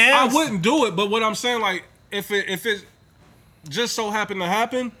man's, man. I wouldn't do it. But what I'm saying, like, if it just so happened to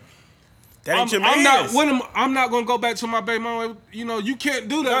happen. That ain't your I'm man's. I'm not gonna go back to my baby mama. You know, you can't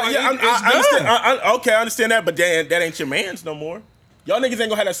do that. Like, Yeah, it's I understand. done. Okay, I understand that, but that ain't your man's no more. Y'all niggas ain't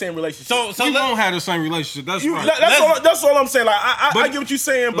gonna have that same relationship. So we let- don't have the same relationship. That's You, right. that's all I'm saying. Like I But- get what you're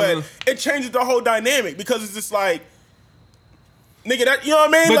saying, but Uh-huh. it changes the whole dynamic because it's just like, nigga, that you know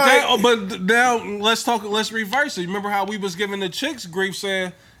what I mean? But now let's reverse it. Remember how we was giving the chicks grief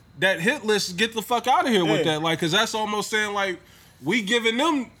saying that hit list, get the fuck out of here with Yeah. that. Like, cause that's almost saying like we giving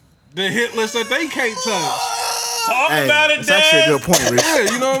them the hit list that they can't touch. Talk Hey, about it, that's actually a Dez. good point, Rich.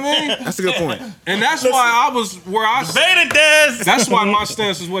 Yeah, you know what I mean? That's a good point. And that's why I was where I. Debate it, Dez. That's why my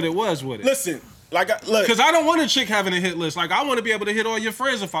stance is what it was with it. Listen, look. Because I don't want a chick having a hit list. Like, I want to be able to hit all your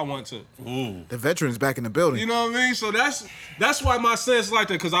friends if I want to. The veteran's back in the building. You know what I mean? So that's why my stance is like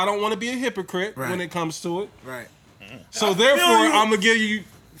that. Because I don't want to be a hypocrite Right. when it comes to it. Right. So therefore, I'm gonna give you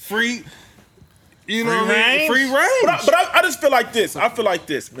free. You know Free what I mean? range? Free range. But I just feel like this. I feel like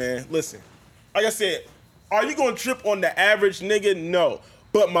this, man. Listen, like I said, are you gonna trip on the average nigga? No.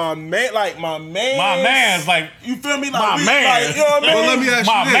 But my man's like, you feel me? Like, my man. Like, you know what I mean? Well, let me ask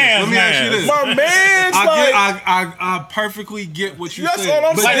My you this. man's Let me ask you man. this. My man's like, I perfectly get what you That's said. all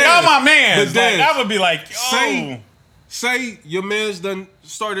I'm But saying. Like, then- y'all my man. but Like, then- I would be like, yo. Say your man's done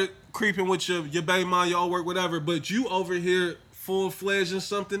started creeping with your baby mom, y'all work, whatever, but you over here full-fledged in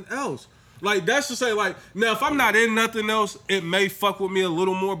something else. Like, that's to say, like, now, if I'm not in nothing else, it may fuck with me a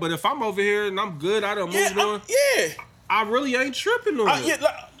little more, but if I'm over here and I'm good, I done moved on, I really ain't tripping on it.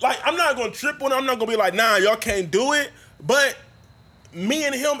 Yeah, like I'm not gonna trip on it. I'm not gonna be like, nah, y'all can't do it. But me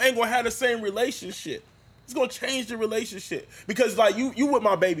and him ain't gonna have the same relationship. It's gonna change the relationship because like you with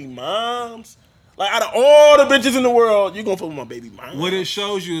my baby moms. Like out of all the bitches in the world, you gonna fuck with my baby mom. What it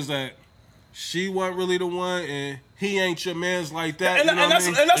shows you is that she wasn't really the one, and he ain't your man's like that. And, you know and what that's,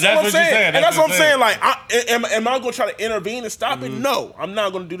 I mean? and that's That's what I'm what you saying. said. And That's that's what I'm what saying. I'm Like, am I going to try to intervene and stop it? No, I'm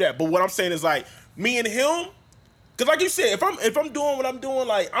not going to do that. But what I'm saying is like me and him, because like you said, if I'm doing what I'm doing,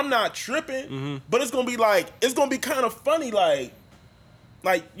 like I'm not tripping. But it's gonna be kind of funny, like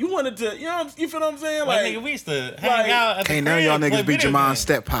you wanted to, you feel what I'm saying? Like, Like, nigga, we used to hang like, out at the Ain't none of crib, y'all play niggas be video Jamon's games.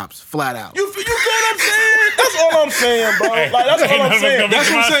 step pops, flat out. you feel what I'm saying? That's all I'm saying, bro. Like that's all I'm saying. That's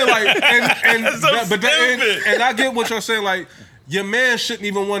what I'm saying. Like, and That's so stupid. and I get what you're saying. Like, your man shouldn't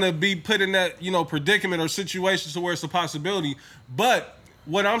even want to be put in that predicament or situation to where it's a possibility. But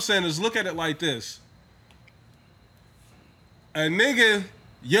what I'm saying is, look at it like this: a nigga,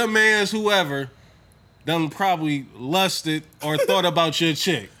 your man's whoever, done probably lusted or thought about your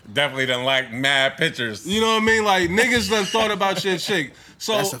chick. Definitely done like mad pictures. You know what I mean? Like, niggas done thought about your chick.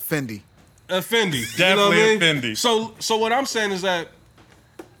 So That's a Fendi. Fendi. Definitely you know what I mean? a Fendi. So what I'm saying is that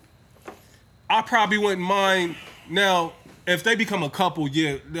I probably wouldn't mind now if they become a couple.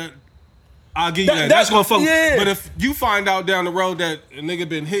 Yeah, that I'll give you that. That's gonna fuck. yeah. But if you find out down the road that a nigga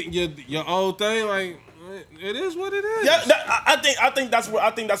been hitting your old thing, like it is what it is. Yeah, I think that's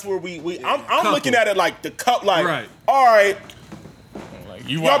where we I'm looking at it like the cup, like Right. all right. Like,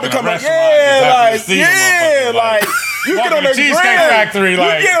 you Y'all walk in a become like, restaurant, just happen to see the motherfucker, like you walk get on in the the Cheesecake gram, Factory,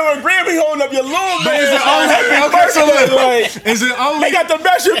 like- you get on the gram, he holding up your little man. is it only- happy okay, so birthday, look, like, Is it only? they got the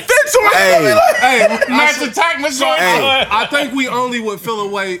best fits on Hey. it. Hey, Match attack machine. Hey. I think we only would feel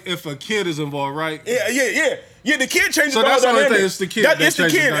away if a kid is involved, right? Yeah, the kid changes So the whole that's the only dynamic. thing, it's the kid that It's the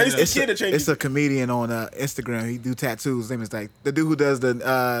changes kid. the It's the dynamic. kid that changes. It's a comedian on Instagram. He do tattoos. His name is like the dude who does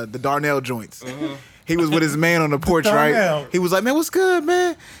the Darnell joints. He was with his man on the porch, right? Darnell. He was like, "Man, what's good,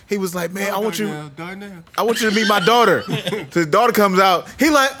 man?" He was like, "Man, I want you Darnell. to meet my daughter." So his daughter comes out. He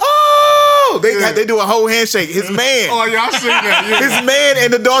like, "Oh!" They do a whole handshake. His man. Oh yeah, I seen that. Yeah. His man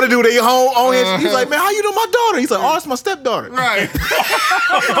and the daughter do their whole own handshake. He's like, "Man, how you know my daughter?" He's like, "Oh, it's my stepdaughter." Right.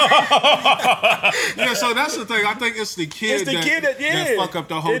 Yeah, so that's the thing. I think it's the kid, that fuck up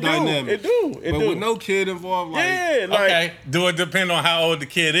the whole dynamic. It do. But with no kid involved, like Yeah, like Okay. Do it depend on how old the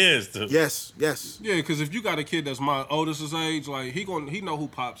kid is, too? Yes. yeah, because if you got a kid that's my oldest's age, like he know who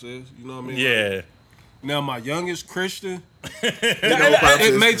Pops is. You know what I mean? Yeah. Now my youngest Christian, Pops it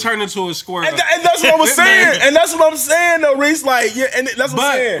is- may turn into a square. And that's what I was saying. And that's what I'm saying, though, Reese. Like, yeah, and that's what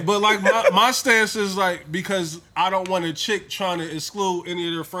I'm saying. But like my stance is like, because I don't want a chick trying to exclude any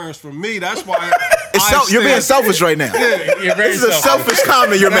of their friends from me. That's why You're being selfish right now. You're very This is a selfish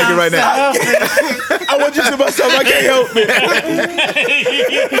comment you're making right now. I want you to myself. I can't help it.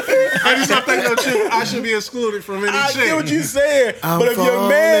 I just don't think no chick I should be excluded from any I chick. get what you saying. I'm But if your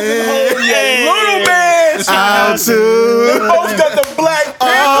man is falling holding your little man, Out they to both got the black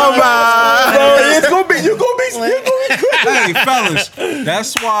all pants, my. bro. It's gonna be. You gonna be. Hey, fellas,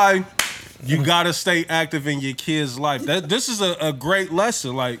 that's why you gotta stay active in your kid's life. This is a great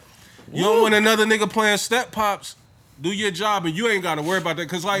lesson. Like, you don't want another nigga playing step pops. Do your job, and you ain't gotta worry about that.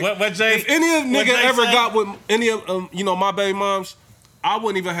 Cause like, What Jay- if any of what nigga Jay ever say? got with any of my baby moms, I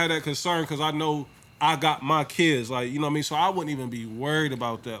wouldn't even have that concern because I know I got my kids. Like, you know what I mean. So I wouldn't even be worried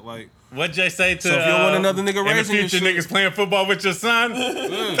about that. Like. What Jay say to So if you don't want another nigga in the raising your future shit- niggas playing football with your son?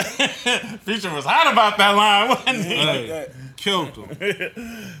 Future was hot about that line, wasn't he? Hey, killed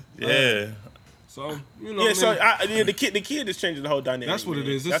them. Yeah. So you know, Yeah, what I mean? the kid is changing the whole dynamic. That's what it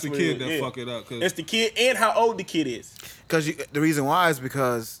man. is. It's That's the what kid that is, fuck it up. 'Cause It's the kid and how old the kid is. Because the reason why is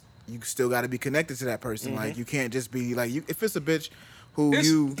because you still got to be connected to that person. Mm-hmm. Like you can't just be like if it's a bitch who It's-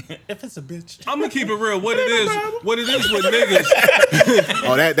 you If it's a bitch. I'm gonna keep it real. What it is with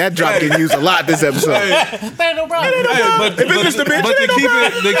niggas. that drop getting used a lot this episode. Hey, but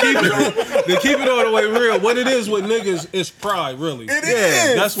to keep it all the way real, what it is with niggas is pride, really. It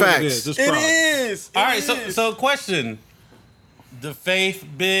Yeah, is. That's what facts. it is. It's It pride. is. All right, so question. The Faith,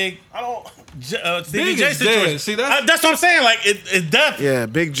 Big, Stevie Big J is situation. dead. See, that's- That's what I'm saying. Like, it's death. Yeah,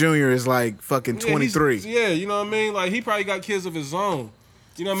 Big Junior is like fucking Yeah, he's- 23. Yeah, you know what I mean? Like, he probably got kids of his own.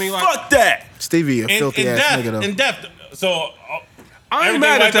 You know what I mean? Like, Fuck that. Stevie, a filthy ass nigga though. In depth. So, I ain't everything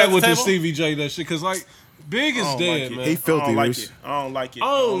mad at wiped that off the with the table? Stevie J that shit, because, like, Big is I don't dead, like it. man. He I filthy, don't like Reese. it. I don't like it. I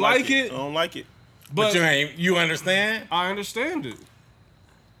don't like it. I don't like it. but you understand? I understand it.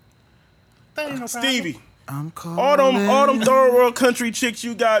 Stevie, I'm calling. all them third world country chicks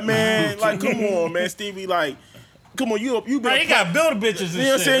you got, man. Like, come on, man, Stevie. Like, come on, you been. Right, a you got build bitches and you know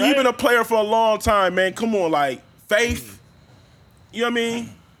what I'm shit, saying? right? You've been a player for a long time, man. Come on, like Faith. You know what I mean?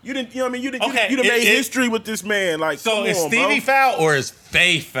 You didn't. You know what I mean? You didn't. Okay, you done made it- history with this man. Like, So come is on, Stevie bro. foul or is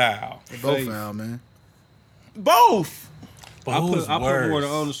Faith foul? Both foul, man. Both. I Who's put worse? more of the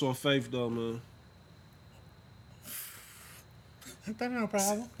onus on Faith, though, man. That no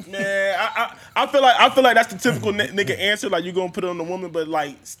problem. Man, I feel like that's the typical nigga answer. Like, you gonna put it on the woman, but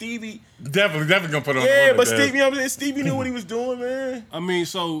like Stevie. Definitely gonna put it on Yeah, the woman, but Dad. Stevie, you know what I'm saying? Stevie knew what he was doing, man. I mean,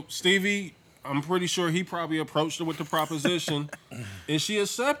 so Stevie, I'm pretty sure he probably approached her with the proposition, and she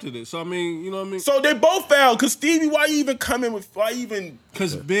accepted it. So I mean, you know what I mean? So they both fouled. Cause Stevie, why you even coming with? Why you even?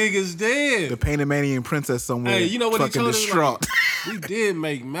 Because Big is dead. The Panamanian princess somewhere. Hey, you know what he fucking told her? distraught. Like, we did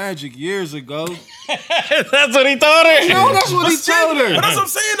make magic years ago. That's what he told her. No, that's what he told But her. that's what I'm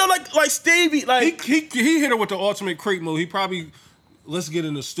saying though. Like Stevie, like He hit her with the ultimate creep move. He probably, let's get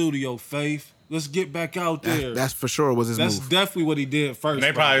in the studio, Faith. Let's get back out there. That's for sure was his That's move. definitely what he did first.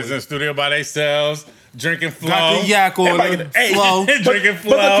 They probably was in the studio by themselves, drinking flow. got the yak on Everybody her, get- hey, flow. Drinking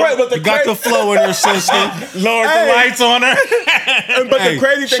flow. but the Got the flow in her system. Lowered Hey. the lights on her. but Hey, the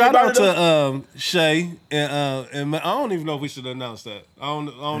crazy thing shout about out it, though, to Shay and I don't even know if we should announce that. I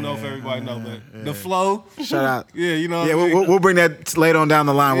don't know if everybody know, but the flow. Shout out. Yeah, you know. Yeah, what I mean? we'll bring that later on down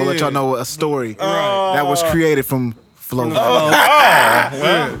the line. We'll let Yeah. y'all know a story Right. that was created from Flow.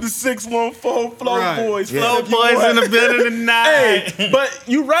 the 614 Flow Right. Boys, Yeah. Flip, you Boys what? in the building tonight. Hey, but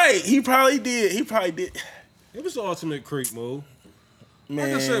you right. He probably did. It was the ultimate creep move.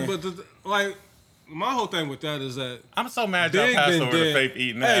 Man, Like I said, but my whole thing with that is that I'm so mad y'all Big passed been over to dead. Faith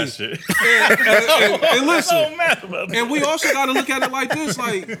eating Hey. that shit. and listen, so mad about that. and we also got to look at it like this: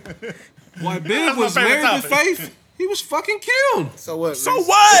 like, while Big That's my was favorite married to topic. Faith, he was fucking killed. So what? so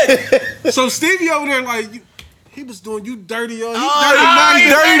what? So Stevie over there, like, he was doing you dirty, yo. He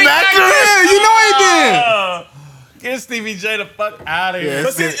dirty bastard. Yeah, you know he did. Get Stevie J the fuck out of here. Yeah.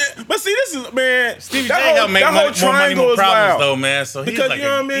 But see, this is man. Stevie J that helped make that more whole money, triangle more is problems wild. though, man. So he's Because, like you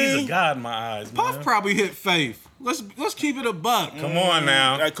know what I he's mean? a god in my eyes, Puff man. probably hit Faith. Let's keep it a buck. Come on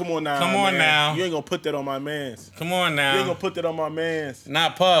now. Like, come on now. Come on man. now. You ain't gonna put that on my man's. Come on You ain't gonna now. put that on my man's.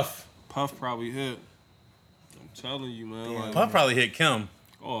 Not Puff. Puff probably hit. I'm telling you, man. Like, Puff probably hit Kim.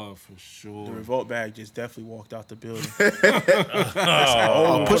 oh, for sure. The revolt bag just definitely walked out the building.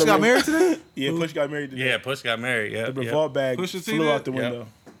 Oh, Push got married today? Yeah, Push got married today. Yeah, Push got married. Yeah, The revolt bag Pusha T flew did? out the Yep. window.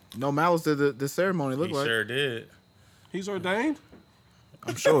 No malice did the ceremony look He like. sure did. He's ordained.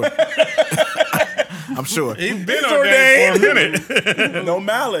 I'm sure. I'm sure. He's been ordained for a minute. No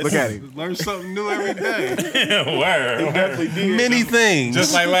malice. Look at him. Learn something new every day. Word. Definitely did. Many things.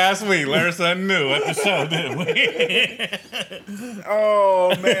 Just like last week, learned something new at the show, didn't we?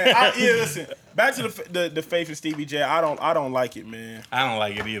 Oh man. Yeah, listen. Back to the Faith and Stevie J. I don't like it, man. I don't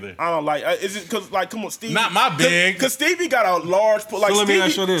like it either. I don't like. Is it because like come on, Stevie? Not my big. Because Stevie got a large pool. Like So let me ask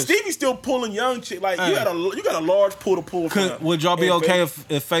you Stevie, this. Stevie still pulling young chick. Like Hey. you got a large pool to pull from. Would y'all be And okay Faith-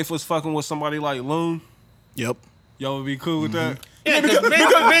 if Faith was fucking with somebody like Loon? Yep. Y'all would be cool with that? Yeah, because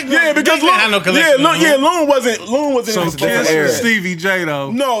Loon, Loon wasn't So in his different Kiss era. and Stevie J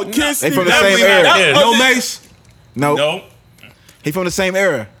though. No, Kiss. They from Stevie- the same Definitely era. not Kiss. No Mace. Nope. Nope. He from the same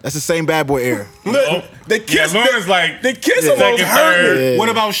era. That's the same bad boy era. Look, the Kiss. Loon is like the Kiss Yeah. almost second, hurt me. third. Yeah. What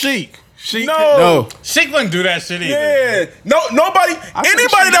about Sheik? Sheik. No. Sheik wouldn't do that shit either. Yeah, nobody, think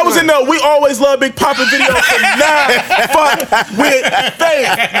anybody she that was would. in the We Always Love Big Papa video could not fuck with Faith.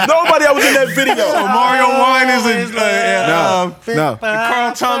 Nobody that was in that video. Mario Winans and No.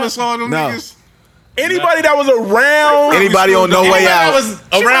 Carl Thomas, all them No. niggas. Anybody that was around. Anybody on No Way Anybody that Out. was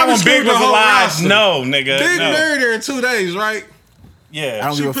around when probably Big screwed the was whole alive? roster. No, nigga. Big no. married her in 2 days, right? Yeah. I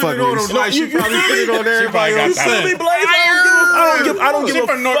don't She give a put fuck. it on Reese. them like she probably put it on everybody probably else. got that. Silly Blaze, I don't give She a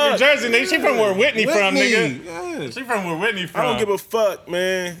from North fuck. New Jersey, nigga. She from where Whitney from, Whitney. nigga. Yeah. She from where Whitney from. I don't give a fuck,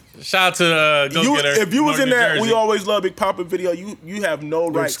 man. Shout out to Go Getter. If you was in North New that Jersey. We Always Love Big Papa video, you have no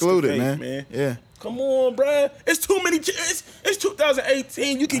You're rights excluded, to faith, man. Yeah. Come on, bruh. It's too many. It's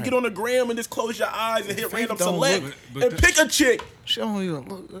 2018. You can get on the gram and just close your eyes and hit random don't select look- but and pick a chick. She don't even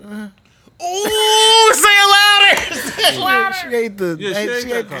look. Ooh, say it louder. She ain't the. Yeah, she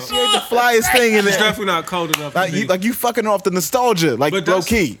ain't that she ain't the flyest thing in It's there. definitely not cold enough. Like to you, be. like you fucking off the nostalgia, like But low that's-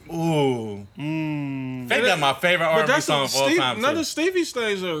 key. Ooh. Faith got my favorite But R&B that's song of all time. none too. of Stevie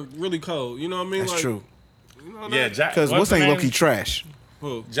stays are really cold. You know what I mean? That's like, true. You know Yeah, that? Jack. Because what's her name low name? key trash?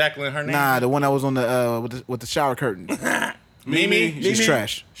 Who? Jacqueline, her name? Nah, the one that was on the with the shower curtain. Mimi. She's Mimi?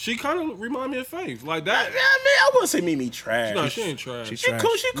 trash. She kind of remind me of Faith, like Yeah, that. man, I wouldn't say Mimi trash. No, she ain't trash. She's She trash.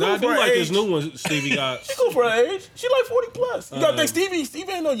 cool. She cool Nah, I for do her like age. this new one Stevie got. She cool for her age. She like 40 plus. You gotta think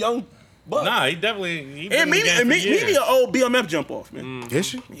Stevie ain't no young buck. Nah, he definitely. He been And in the game for Mimi years. an old BMF jump off, man. Is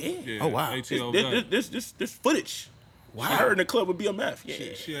she? Yeah, Oh, wow. ATL vet. This footage. Wow. I heard in the club with BMF.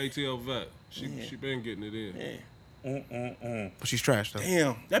 Yeah. She ATL vet. She been getting it in. But she's trash though.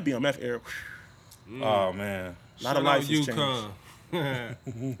 Damn, that BMF era. Oh man. A lot of lives has changed.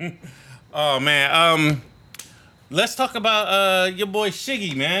 UConn. Oh man. Let's talk about your boy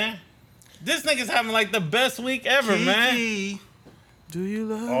Shiggy, man. This nigga's having like the best week ever, man. Do you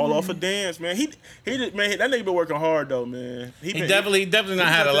love? All off a dance, man. He did, man. That nigga been working hard though, man. He definitely not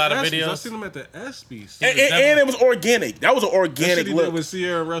had a lot of I videos. seen him at the ESPYs. and it was organic. That was an That organic shit he look. did with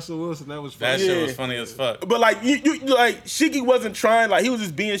Sierra and Russell Wilson. That was That funny. shit Yeah. was funny as fuck. But like you like Shiggy wasn't trying. Like he was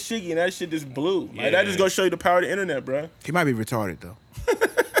just being Shiggy, and that shit just blew. Like Yeah. that just goes show you the power of the internet, bro. He might be retarded though.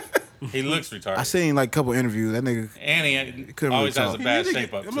 He looks retarded. I seen like a couple interviews. That nigga. And he couldn't always really has a talk. bad You need to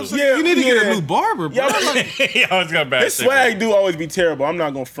shape up get- too. Yeah, You need to get yeah. a new barber, bro. Yeah, like, He always got a bad his shape. swag do always be terrible. I'm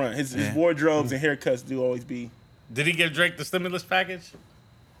not gonna front. His Yeah. wardrobes and haircuts do always be Did he give Drake the stimulus package?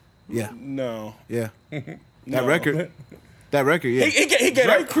 Yeah, no. yeah. No. That record. That record. Yeah. He gave Drake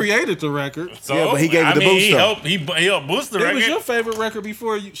that. created the record. So, Yeah, but he gave it I the mean, boost, He though. helped, he helped boost the It record. was your favorite record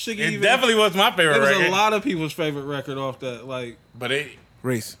before Shiggy It even. definitely was my favorite It was record. a lot of people's favorite record off that. Like But it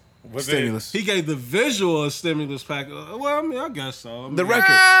Race. was Stimulus. he gave the visual a stimulus package. Well, I mean, I guess so. I mean, The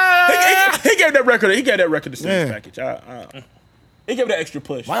record. He gave that record. He gave that record the stimulus Yeah. package. He gave that extra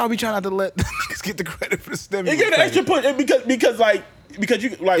push. Why are we trying not to let niggas get the credit for the stimulus? He gave that extra push because you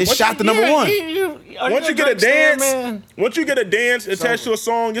like It once shot you- the number one. Once you get a dance, once you get a dance attached to a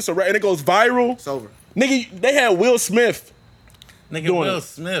song, it's and it goes viral. It's over. Nigga, they had Will Smith. Nigga, doing Will it.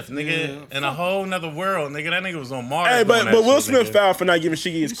 Smith, nigga, in a whole nother world, nigga. That nigga was on Mars. Hey, doing but that Will shit, Smith nigga. fouled for not giving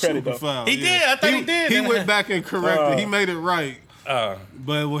Shiggy his credit super though. foul. He did. I thought he did. He went back and corrected. He made it right.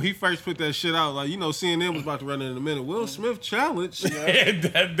 But when he first put that shit out, like, you know, CNN was about to run it in a minute. Will Smith challenged.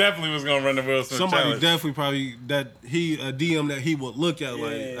 That definitely was gonna run the Will Smith Somebody challenge. definitely probably that he a DM that he would look at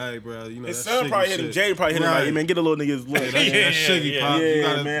like, Yeah. hey, bro, you know, His that's son probably hit him. shit. Jay probably hit him like, Right. hey, man, get a little nigga's look. That's Yeah, Shiggy, yeah. Pop. You Yeah,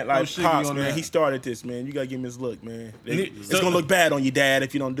 gotta man. throw Like Shiggy Pops, on man. that. He started this, man. You gotta give him his look, man. It's So- gonna look bad on you, Dad,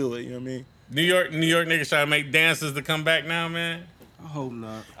 if you don't do it. You know what I mean? New York niggas trying to make dances to come back now, man. I hope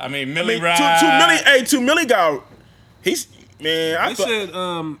not. I mean, I Millie mean, Ride. 2 million got. He's man. I They thought. said,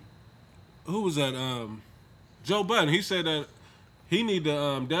 who was that? Joe Budden. He said that he need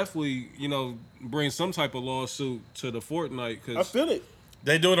to definitely, you know, bring some type of lawsuit to the Fortnite I because feel it.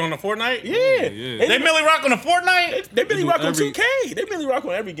 They do it on the Fortnite? Yeah. yeah. They Millie Rock on the Fortnite? They really do rock on every- 2K. They really rock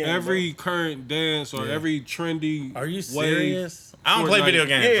on every game. every current dance or every trendy. Are you way, serious? I don't play Fortnite- video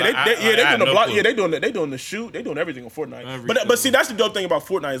games. Yeah, they I have doing the no block. clue. Yeah, they doing the shoot. They doing everything on Fortnite. Everything. But see, that's the dope thing about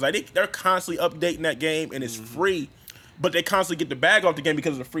Fortnite is like they're constantly updating that game and it's free, but they constantly get the bag off the game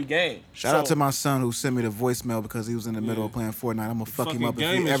because it's a free game. Shout out to my son who sent me the voicemail because he was in the middle of playing Fortnite. I'm gonna fuck him Fucking up if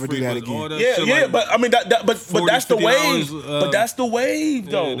game he is ever free, do that but all again. that Yeah, shit, yeah, like, but I mean but $40, that's the wave. $50, But that's the wave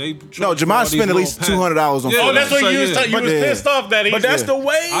though. yeah, they No, charge for all Jamal these spent at little least packs. $200 on Yeah, Oh, Fortnite. that's what So, you was yeah. you was Yeah. pissed off that he but that's said. the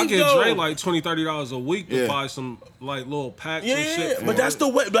wave. I get though. Dre like $20-$30 a week to Yeah. buy some like little packs and Yeah, shit. but for that's it. the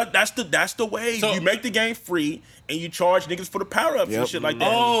way. But that's the way. So- You make the game free and you charge niggas for the power ups and Yep. shit like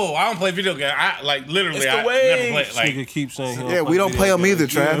that. Oh, I don't play video games. I like literally It's the I never wave. play Nigga like keep saying he Yeah, we don't play them either,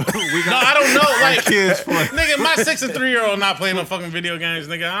 Trav. No, I don't know. Like kids play. nigga, my 6 and 3-year-old not playing no fucking video games,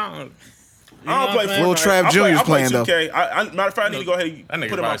 nigga. I don't I don't know play what I'm saying? Little Fortnite. Trav I play- Jr.'s I play playing, though. 2K. Matter of fact, I need to go ahead and That nigga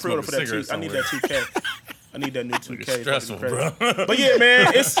put in my probably pre-order for that. smoking I need cigarettes that 2K. I need that new 2K. stressful, Fucking bro. crazy. But yeah,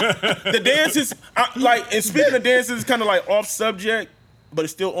 man, it's the dances. Like, and speaking of dances, it's kind of like off subject, but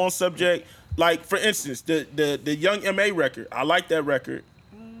it's still on subject. Like, for instance, the Young M.A. record. I like that record.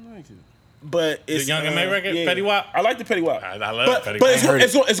 But it's Young M.A. record? Petty Wap? I like the Petty Wap. I love but, Petty But Wap.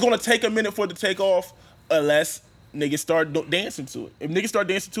 it's going to take a minute for it to take off unless niggas start dancing to it. If niggas start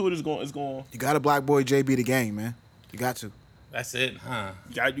dancing to it, it's going. You got to Black Boy JB the game, man. You got to. That's it, huh?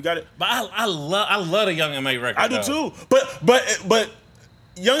 You got it. But I love the Young M.A. record. I do too. But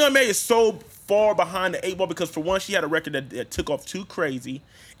Young M.A. is so far behind the 8 ball because for one, she had a record that took off too crazy,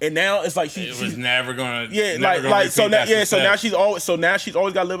 and now it's like It was never gonna. yeah, never gonna like so repeat now that so now success. she's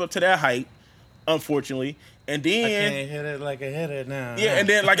always got to live up to that height, unfortunately. And I then can't hit it like I hit it now. yeah, and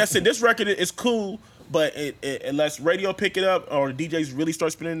then like I said, this record is cool, but unless radio pick it up or DJs really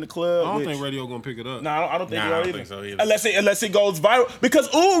start spinning in the club, I don't think radio gonna pick it up. No, I don't think Nah, they I are don't either. think so either. Unless it goes viral,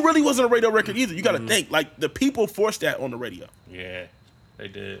 because Ooh really wasn't a radio record either. You got to think like the people forced that on the radio. Yeah, they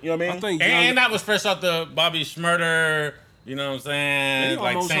did. You know what I mean? I think And that was fresh off the Bobby Schmurder. You know what I'm saying? They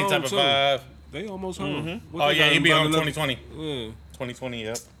Like almost same type home, of too. vibe. they almost home. Oh yeah, he be on 2020. Yeah. 2020,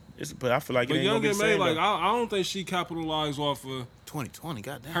 yep. But I feel like it But ain't Young gonna be the M.A. same. like though. I don't think she capitalized off of 2020,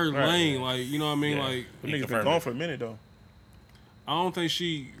 goddamn. her lane. Like you know what I mean? Yeah. Like Them niggas been confirmed gone it. for a minute though. I don't think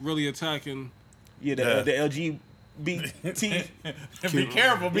she really attacking. Yeah, the LGBT. Be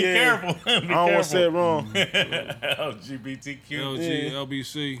careful, be Yeah. careful. Be I don't want to say it wrong. LGBTQ. LG,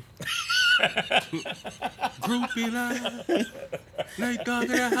 LBC. Groupie line. Night dog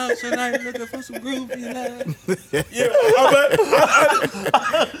in the house tonight looking for some groupie line.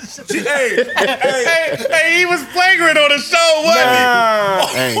 Hey, he was flagrant on the show,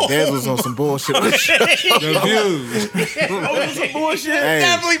 wasn't Hey, Dez was on some bullshit. The views. Some bullshit. Hey,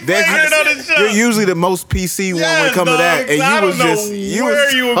 Definitely Dez, flagrant on the show. you're usually the most PC one when it comes to that, and I you don't was know just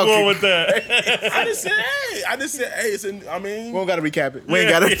where you were fucking- going with that. I just said, hey. I mean, We don't gotta recap it. We ain't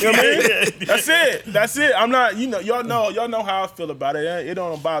gotta. you know what I mean? That's it. I'm not. Y'all know how I feel about it. It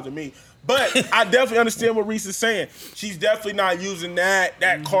don't bother me. But I definitely understand what Reese is saying. She's definitely not using that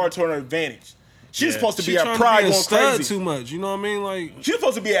card to her advantage. She's supposed to She be at trying Pride to be a going stud crazy. too much. You know what I mean? Like She's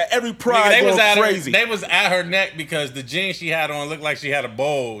supposed to be at every Pride They was going at crazy. they was at her neck because the jeans she had on looked like she had a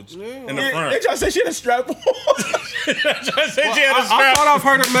bulge in the They front. try to say she had a strap on. She had a I strap thought I've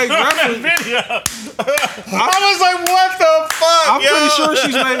heard her make reference. video. I was like, what the fuck? I'm yo? pretty sure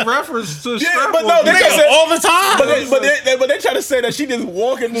she's made reference to strap but no, on. they Nigga, just said, all the time. but they try to say that she just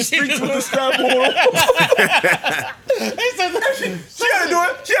walking the streets with the strap on.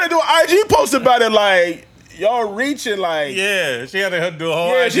 She had to do an IG post about it, like y'all reaching, like Yeah, she had to do a whole.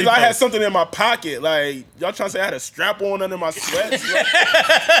 yeah, IG she's like, I had post. something in my pocket, like y'all trying to say I had a strap on under my sweats. Like,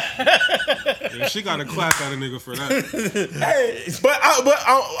 Yeah, she got to clap at a nigga for that. hey, but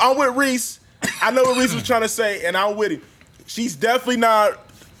I'm with Reese. I know what Reese was trying to say, and I'm with him. She's definitely not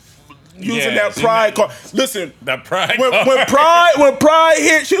using that she's Pride not- card. Listen, That Pride. when card. Pride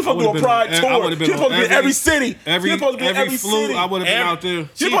hit, she was supposed to do a would've Pride been on- I tour. would've She been was supposed on to be in every city. She was supposed to be in every every flu, city. I would have been out there.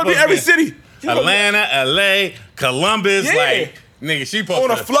 She supposed to be in every city. She supposed to be Atlanta, LA, Columbus, Yeah. like nigga, she supposed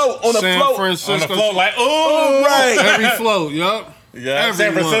on a to float, on a San float. Francisco. on the float, like ooh, Right. Every float, yup. yeah, San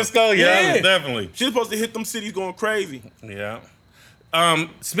Everyone. Francisco, yeah, Yeah. definitely, She's supposed to hit them cities going crazy. yeah.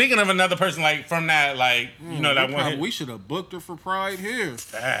 Speaking of another person like from that, like you know that one. We should have booked her for Pride here.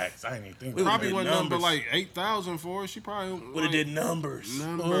 Facts. I didn't even think. Probably did wasn't nothing but numbers. like 8,000 for her. She probably Would have did numbers.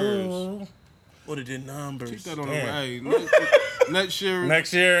 numbers. Would have did numbers. Keep that on the Damn. hey, next year.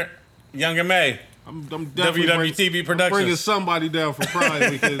 Next year, Young and May, I'm definitely WWTV bringing Productions. somebody down for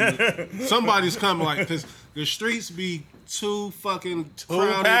Pride because somebody's coming. Like, because the streets be too fucking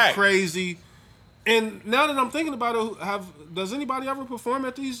crowded, packed. crazy. And now that I'm thinking about it, does anybody ever perform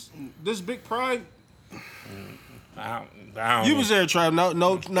at this big Pride? I don't You was there, Trav. No,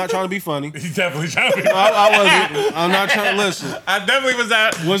 not trying to be funny. He's definitely trying to be. I wasn't. I'm not trying to listen. I definitely was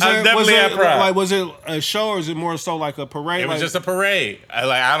at. Was I it definitely at Pride. like was it a show or is it more so like a parade? It was like, just a parade.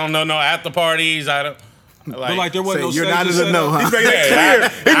 I don't know no after parties. I don't. but like there Say, wasn't no you're not in stages the set know, up. huh? He made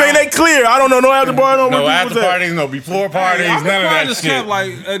that clear. He made that clear. I don't know no after bar. I don't know no where after people was at. parties, no before parties, I've none of that just shit. kept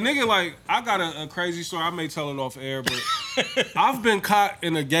like a nigga like I got a crazy story. I may tell it off air, but I've been caught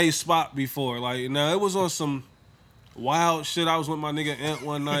in a gay spot before. Like now it was on some wild shit. I was with my nigga Ant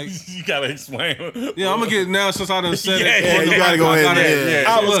one night. You gotta explain. Yeah, I'm gonna get it now since I done said Yeah, it. yeah, you gotta go ahead. Yeah.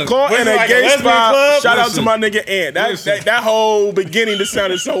 I was Look, caught was in it a like a gay lesbian spot. club? Shout out to Listen. my nigga Ant. Listen. That whole beginning just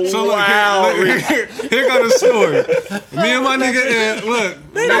sounded so, So look, wild. here go the story. Me and my nigga Ant, look.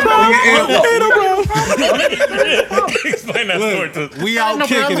 Explain that story to us. We out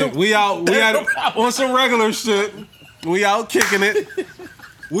kicking it. We had on some regular shit. We out kicking it.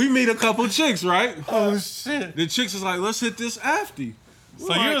 We meet a couple chicks, right? Oh shit! The chicks is like, let's hit this afty.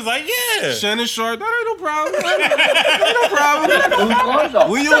 So you was like, yeah. Shannon Sharp, that ain't no problem. Ain't no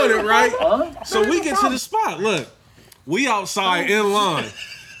problem. We on it, right? So we get to the spot. Look, we outside in line.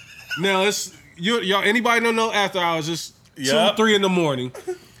 Now it's y'all. Anybody don't know after hours? Just Yup. 2, 3 in the morning.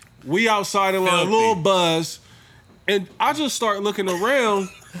 We outside in line, a Filthy. little buzz. And I just start looking around.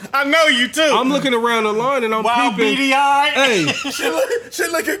 I know you too. I'm looking around the line and I'm Wild peeping. beady eye. Hey,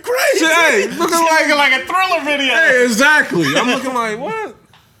 Shit looking crazy. hey, looking like a Thriller video. Hey, exactly. I'm looking like, what?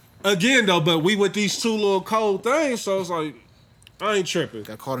 Again, though, but we with these two little cold things, so it's like, I ain't tripping.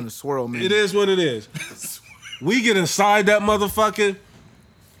 Got caught in the swirl, man. It is what it is. We get inside that motherfucker,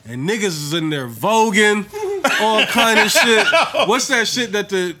 and niggas is in there voguing, all kind of shit. What's that shit that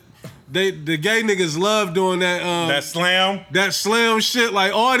the gay niggas love doing That slam. that slam shit?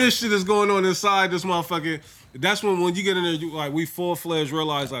 Like, all this shit is going on inside this motherfucker. That's when you get in there, you, like, we full-fledged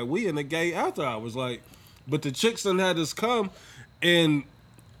realize, like, we in the gay after hours. Like, but the chicks done had us come, and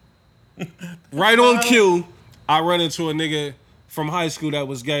right on cue, I run into a nigga from high school that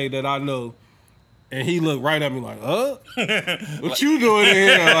was gay that I know. And he looked right at me like, what you doing in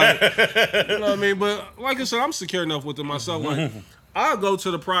here? Like, you know what I mean? But like I said, I'm secure enough with it myself. Like, I'll go to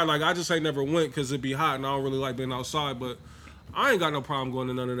the Pride. Like, I just ain't never went because it'd be hot and I don't really like being outside. But I ain't got no problem going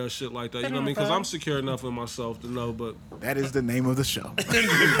to none of that shit like that. You know what I mean? Because I'm secure enough in myself to know. But That is the name of the show.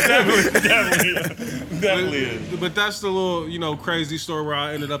 Definitely is. But that's the little, crazy story where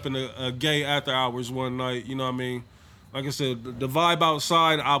I ended up in a gay after hours one night. You know what I mean? Like I said, the vibe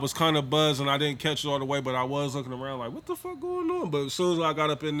outside, I was kind of buzzed and I didn't catch it all the way, but I was looking around like, what the fuck going on? But as soon as I got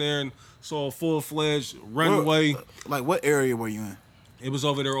up in there and saw a full-fledged runway. Like, what area were you in? It was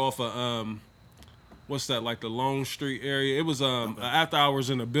over there off of, what's that, like the Long Street area? It was after hours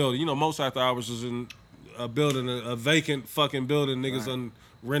in a building. Most after hours is in a building, a vacant fucking building. Niggas done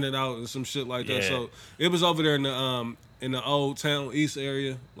rented out and some shit like that. Yeah. So it was over there in the Old Town East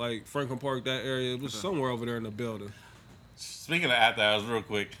area, like Franklin Park, that area. It was somewhere over there in the building. Speaking of after hours, real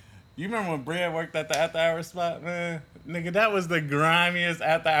quick, you remember when Brad worked at the after hours spot, man? Nigga, that was the grimiest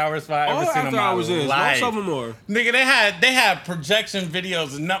after hours spot I've All ever seen in after my hours is. life. Most of them are. Nigga, they had projection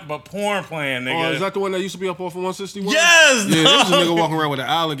videos and nothing but porn playing, nigga. Oh, is that the one that used to be up off of 161? Yes, Yeah, there was a dog. nigga walking around with an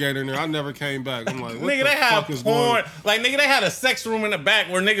alligator in there. I never came back. I'm like, what Nigga, the they had fuck is porn. going on? Like, nigga, they had a sex room in the back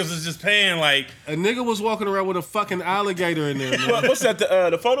where niggas was just paying, like, A nigga was walking around with a fucking alligator in there, man. What's that?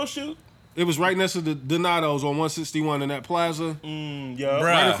 The photo shoot? It was right next to the Donatos on 161 in that plaza. Yeah.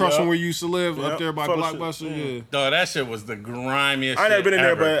 Right across from yeah. where you used to live, up Yep. there by Photo Blockbuster. shoot. Yeah. dog, that shit was the grimiest I never shit been in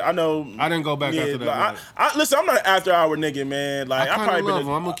there, ever. but I know. I didn't go back after that. Like, night. I listen. I'm not an after hour nigga, man. Like I I kind probably of been. love him.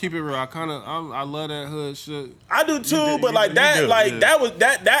 I'm gonna keep it real. I love that hood shit. I do too, do, but you like do, that, you do, like yeah. that was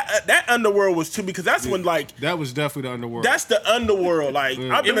that underworld was too because that's when like That was definitely the underworld. that's the underworld. Like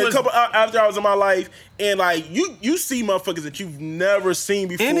I've been It in a was- couple after hours in my life, and like you see motherfuckers that you've never seen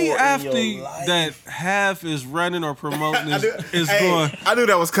before. Any in after your life. that half is running or promoting is Hey, going. I knew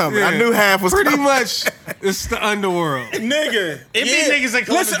that was coming. I Yeah. knew half was Pretty coming. much, it's the underworld. Nigga, It be niggas in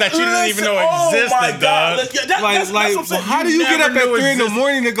clubs that you didn't even know existed, my God. dog. Yeah, that's Like, what I'm saying. how do you get never up at knew 3 in the existed.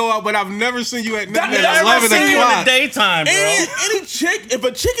 morning to go out, but I've never seen you at That- midnight that's at what I'm 11 saying. In the o'clock. daytime, bro. Any chick, if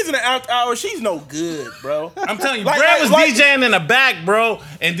a chick is in an after hour, she's no good, bro. I'm telling you, Like- Brad was like- DJing in the back, bro,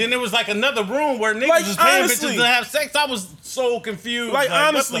 and then there was like another room where niggas Like, was paying honestly. bitches to have sex. I was so confused. Like what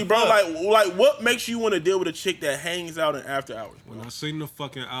honestly, the bro, fuck? like what makes you want to deal with a chick that hangs out in after hours? Bro? When I seen the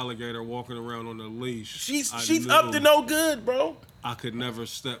fucking alligator walking around on a leash, She's I she's knew up to no good, bro. I could never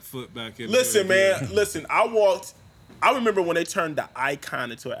step foot back in. Listen, there again. man, listen. I remember when they turned the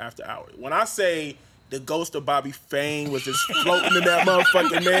Icon into an after hour. When I say the ghost of Bobby Fane was just floating in that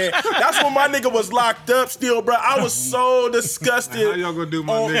motherfucking man, that's when my nigga was locked up still, bro. I was so disgusted. How y'all gonna do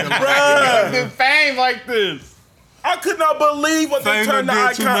my nigga like Bruh. Good fame like this. I could not believe what they Fame done turned the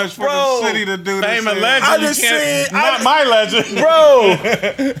did too Icon, much for bro. the city to do this. Fame a shit. legend. I you just can't- said- not my legend.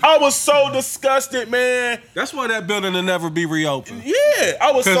 Bro, I was so disgusted, man. That's why that building will never be reopened. Yeah,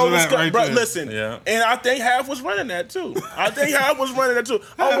 I was 'Cause so of that disgusted. right Bro, there. listen, Yeah. and I think half was running that too.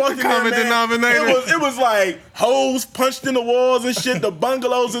 I walked in there, Common man. denominator. It was like hoes punched in the walls and shit. The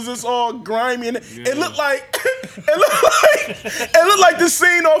bungalows is just all grimy, and it looked like it looked like the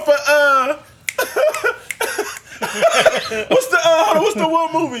scene off of what's the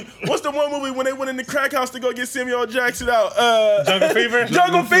one movie? What's the one movie when they went in the crack house to go get Samuel Jackson out? Jungle Fever?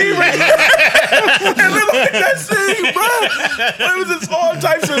 Jungle Fever. It looked like that scene, bro. It was just all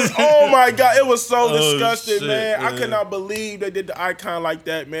types of. Oh my God, it was so disgusting, shit, man. I yeah. could not believe they did the Icon like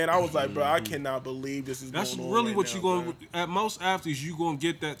that, man. I was like, bro, I cannot believe this is. That's going on really right what now, you going bro. at most afters. You gonna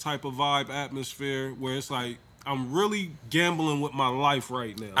get that type of vibe atmosphere where it's like I'm really gambling with my life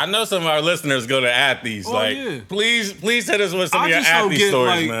right now. I know some of our listeners go to Athies. Oh, like, yeah. please hit us with some I of your just don't Athie get stories,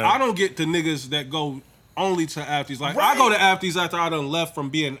 like man. I don't get the niggas that go only to afties. Like I go to afties after I done left from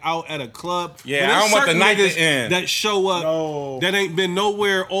being out at a club. Yeah, But I there's don't want the certain night to niggas end. that show up No. that ain't been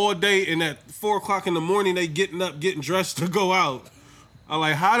nowhere all day, and at 4 o'clock in the morning they getting up, getting dressed to go out. I'm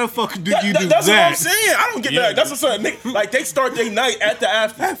like, how the fuck did you do that's that? what I'm saying. I don't get that. That's what I'm saying. Like, they start their night at the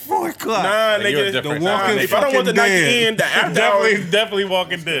after. At 4 o'clock. Nah, Like, you're a nigga. different The Walking time. If I don't want the night to Dead. end, the after hours. Definitely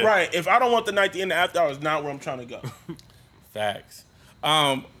Walking Dead. Right. If I don't want the night to end, the after hours is not where I'm trying to go. Facts.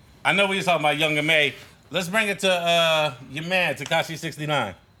 I know we was talking about Young May. Let's bring it to your man, Tekashi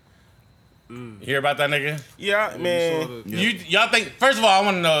 69. You hear about that nigga? Yeah, man. Y'all think? First of all, I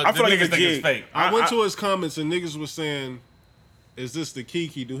want to know. I The feel like niggas it's a think it's jig. fake. I went to his comments and niggas was saying, "Is this the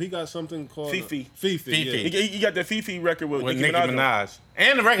Kiki? Do he got something called Fifi. Fifi? Fifi. Yeah. He got the Fifi record with Nicki Minaj.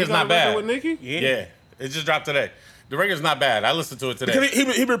 And the He record's got not a record bad. with Nicki? Yeah, it just dropped today. The record's not bad. I listened to it today. Because he been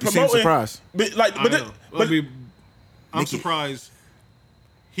You seem promoting. surprised. But like, I but, know. but I'm Nicki. surprised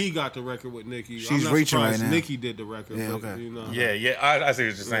he got the record with Nicki. She's I'm not reaching right surprised now. Nicki did the record. Yeah, but, okay. You know. Yeah, I see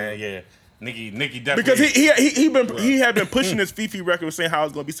what you're saying. Yeah, Nicki definitely. because he had been pushing his Fifi record, saying how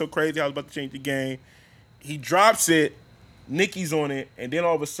it's gonna be so crazy, how it's about to change the game. He drops it, Nicki's on it, and then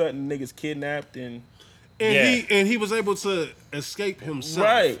all of a sudden niggas kidnapped and And he was able to escape himself.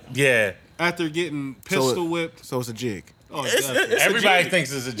 right. Yeah. After getting pistol whipped. So it's a jig. Oh, It's definitely. a Everybody jig.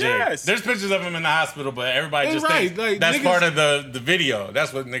 thinks it's a jig. Yes. There's pictures of him in the hospital, but everybody And just right, thinks like, that's niggas- part of the video.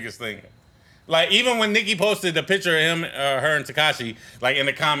 That's what niggas think. Like, even when Nicki posted the picture of him, her and Tekashi, like in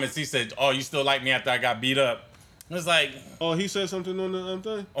the comments, he said, "Oh, you still like me after I got beat up?" It was like Oh, he said something on the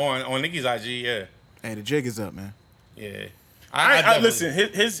thing? on Nicki's IG, yeah, Hey, the jig is up, man. yeah. I definitely-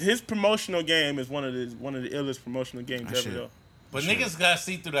 listen. His promotional game is one of the illest promotional games I ever. should. Though. But niggas got to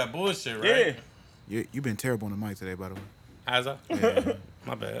see through that bullshit, right? Yeah, You've been terrible on the mic today, by the way. Has I?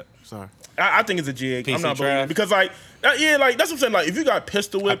 My bad. Sorry. I think it's a jig. PC I'm not Trav. believing because like like that's what I'm saying. Like if you got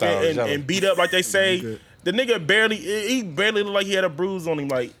pistol whipped I thought I was and beat up like they say, good. the nigga barely looked like he had a bruise on him.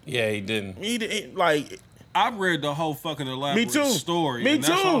 Like Yeah, he didn't. he didn't like. I read the whole fucking elaborate Me too. story. Me and that's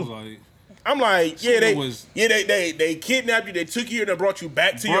what I was too. like, I'm like, nigga they kidnapped you, they took you here, and brought you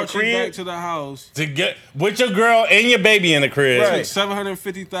back to your brought you crib. back to the house. To get with your girl and your baby in the crib. Right.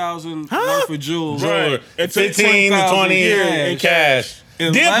 $750,000 worth of jewels. Right. And took 15 to 20 in cash.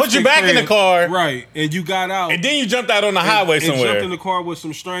 And Then left put you back in the crib. car. Right. And you got out. And then you jumped out on the highway and jumped in somewhere. the car with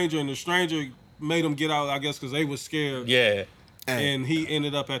some stranger, and the stranger made him get out, I guess, because they was scared. Yeah. Hey, And he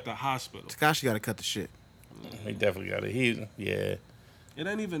ended up at the hospital. Tekashi got to cut the shit. He definitely got it. Yeah. It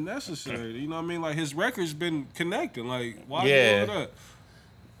ain't even necessary. You know what I mean? Like, his record's been connecting. Like, why Yeah. do all that?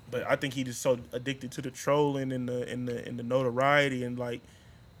 But I think he just so addicted to the trolling and the notoriety, and like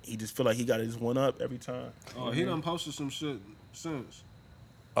he just feel like he got his one up every time. Oh, he done posted some shit since.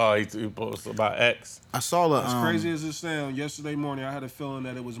 Oh, he posted about X. I saw the As crazy as it sounds, yesterday morning I had a feeling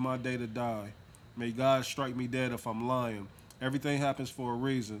that it was my day to die. May God strike me dead if I'm lying. Everything happens for a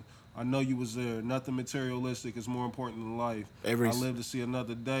reason. I know you was there. Nothing materialistic is more important than life. I live to see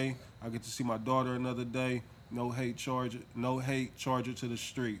another day. I get to see my daughter another day. No hate, charge it to the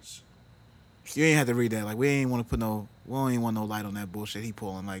streets. You ain't have to read that. Like we don't even want no light on that bullshit he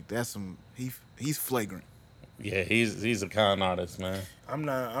pulling. Like that's he's flagrant. Yeah, he's a con artist, man. I'm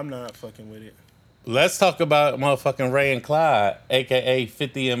not fucking with it. Let's talk about motherfucking Ray and Clyde, aka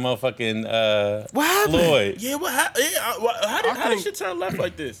 50 and motherfucking What happened? Floyd. Yeah, how did shit turn left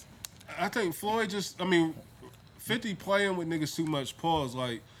like this? I think Floyd 50 playing with niggas too much pause,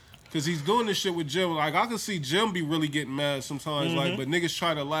 like, cause he's doing this shit with Jim. Like, I can see Jim be really getting mad sometimes, like, but niggas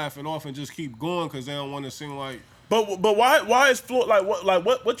try to laugh it off and just keep going cause they don't want to seem like. But why is Floyd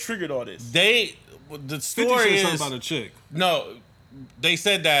what triggered all this? The 50 story said is something about a chick. no. They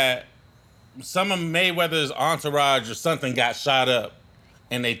said that some of Mayweather's entourage or something got shot up,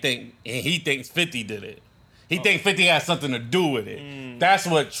 and he thinks 50 did it. He thinks 50 had something to do with it. That's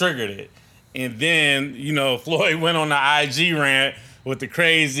what triggered it. And then, Floyd went on the IG rant with the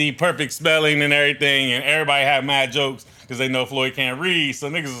crazy perfect spelling and everything, and everybody had mad jokes because they know Floyd can't read. So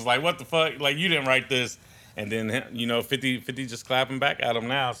niggas was like, what the fuck? Like, you didn't write this. And then, 50 just clapping back at him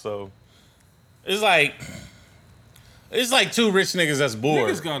now. So it's like two rich niggas that's bored.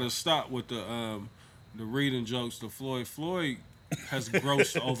 Niggas gotta stop with the reading jokes to Floyd. Floyd has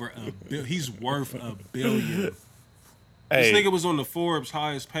grossed over he's worth $1 billion. Hey, This nigga was on the Forbes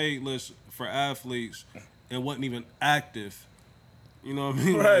highest paid list for athletes and wasn't even active. You know what I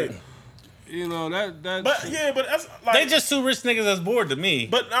mean? Right. Like, that. But yeah, but that's like they just two rich niggas that's bored to me.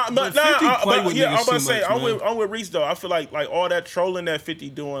 But 50 play with I'm niggas about to too say much, I'm with Reese though. I feel like all that trolling that 50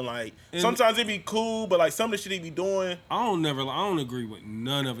 doing, like sometimes it be cool, but like some of the shit he be doing. I don't agree with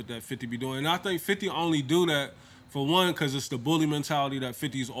none of it that 50 be doing. And I think 50 only do that for one because it's the bully mentality that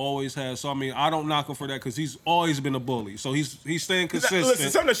 50's always had. So I mean, I don't knock him for that because he's always been a bully. So he's staying consistent. Listen,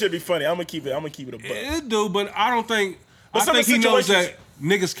 some of that shit be funny. I'm gonna keep it a buck. It do, but I don't think. But I some think of he the knows situations-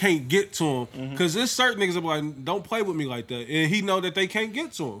 niggas can't get to him. Cause there's certain niggas that be like, don't play with me like that. And he know that they can't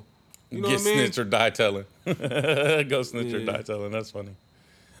get to him. You know Get what I mean? snitch or die telling. Go snitch or Yeah. die telling. That's funny.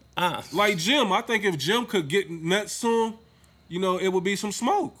 Like Jim, I think if Jim could get nuts to him, you know, it would be some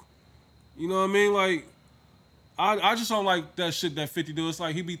smoke. You know what I mean? Like, I just don't like that shit that 50 do. It's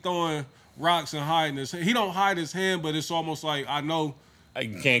like he be throwing rocks and hiding his hand. He don't hide his hand, but it's almost like I know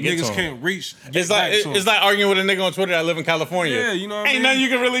You can't get to niggas him. can't reach. It's like it's like arguing with a nigga on Twitter that live in California. Yeah, you know what I ain't mean? nothing you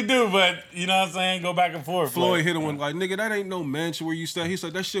can really do, but you know what I'm saying. Go back and forth. Floyd like, hit him with like, nigga, that ain't no mansion where you stay. He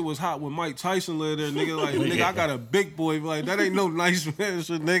said that shit was hot when Mike Tyson lived there. Nigga, like, nigga, I got a big boy. Like, that ain't no nice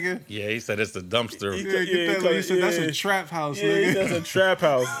mansion, nigga. Yeah, he said it's the dumpster. Yeah, get that. Like, he said that's a trap house, Yeah, nigga. that's a trap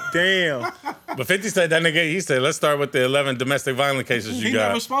house. Damn. But 50 said that nigga. He said let's start with the 11 domestic violence cases you He got.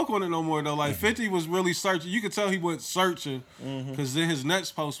 never spoke on it no more though. Like 50 was really searching. You could tell he went searching because then his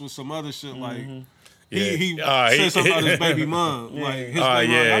next post was some other shit like he said something about his baby mom. Like his baby mom.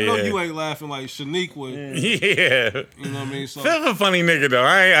 I know you ain't laughing like Shanique would. Yeah. You know what I mean? So Phil's a funny nigga though.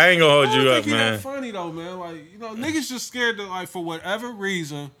 I ain't gonna hold I you don't up, think he man. that funny though, man. Like, you know, niggas just scared to like for whatever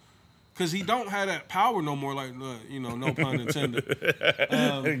reason. Cause he don't have that power no more, like you know, no pun intended.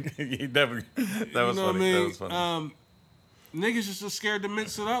 He definitely. That You was know what I funny. mean? That was funny. Niggas just scared to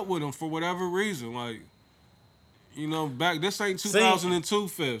mix it up with him for whatever reason. Like, you know, this ain't 2002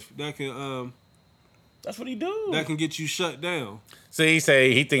 Fifth that can That's what he do. that can get you shut down. See, he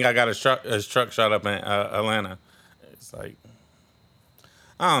say he think I got his truck shot up in Atlanta. It's like,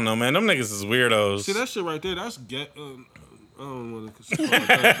 I don't know, man. Them niggas is weirdos. See that shit right there? That's get. I don't want to.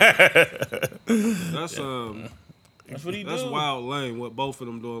 That's That's what he that's do. wild lame. What both of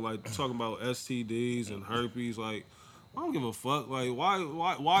them doing? Like talking about STDs and herpes. Like, I don't give a fuck. Like,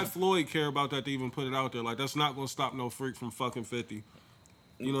 why Floyd care about that to even put it out there? Like, that's not gonna stop no freak from fucking 50.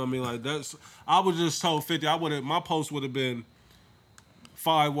 You know what I mean? Like, that's. I would just told 50. My post would have been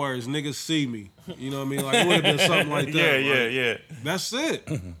 5 words. Niggas see me. You know what I mean? Like, it would have been something like that. Yeah. That's it.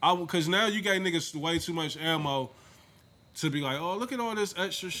 Because now you gave niggas way too much ammo to be like, oh, look at all this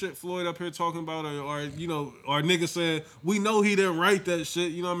extra shit Floyd up here talking about, or you know, or niggas saying we know he didn't write that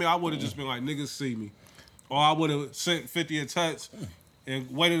shit. You know what I mean? I would have just been like, niggas see me, or I would have sent 50 a text and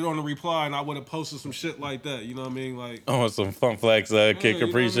waited on the reply, and I would have posted some shit like that. You know what I mean? Like, I want some Fun Flex kick yeah, you know what I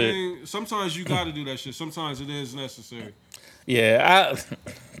appreciate. mean? Sometimes you got to do that shit. Sometimes it is necessary. Yeah,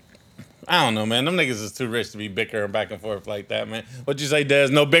 I don't know, man. Them niggas is too rich to be bickering back and forth like that, man. What you say, Des?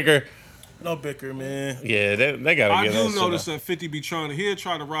 No bicker? No bicker, man. Yeah, they gotta I get do that notice shit that 50 be he'll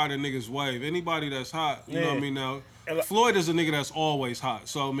try to ride a nigga's wave. Anybody that's hot, you know what I Yeah. mean? Now, And like- Floyd is a nigga that's always hot.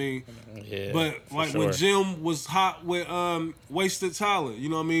 So, I mean, Yeah, but for like sure. when Jim was hot with Wasted Talent, you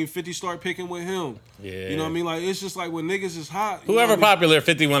know what I mean? 50 start picking with him. Yeah. You know what I mean? Like, it's just like when niggas is hot. you know Whoever what I mean? popular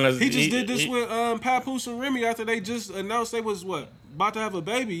 51 is. He just did this with Papoose and Remy after they just announced they was about to have a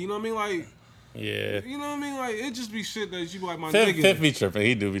baby. You know what I mean? Like, Yeah. you know what I mean? Like, it just be shit that you be like, my Fifth nigga. be tripping.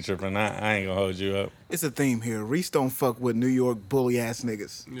 He do be tripping. I ain't gonna hold you up. It's a theme here. Reese don't fuck with New York bully ass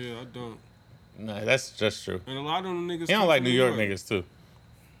niggas. Yeah, I don't. No, that's just true. And a lot of them niggas. He come don't like from New York niggas too.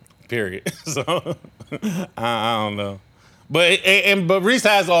 Period. So I don't know. But Reese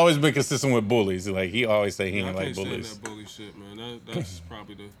has always been consistent with bullies. Like he always say he I ain't can't like stand bullies. that bully shit, man. That's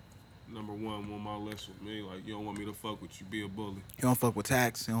probably the number one on my list with me. Like, you don't want me to fuck with you, be a bully. He don't fuck with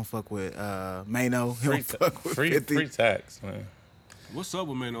Tax. He don't fuck with Mano. He don't fuck with Free 50. tax, man. What's up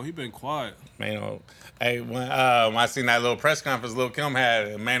with Mano? He been quiet. Mano, hey, when I seen that little press conference Lil Kim had,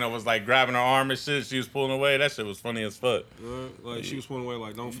 and Mano was like grabbing her arm and shit, she was pulling away. That shit was funny as fuck. Like, she was pulling away,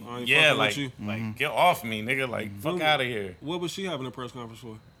 like, I ain't Yeah, fucking like, with you. like get off me, nigga. Like, fuck out of here. What was she having a press conference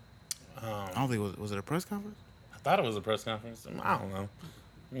for? I don't think was it a press conference? I thought it was a press conference. I don't know.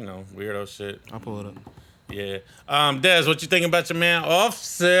 You know, weirdo shit. I'll pull it up. Yeah. Des, what you think about your man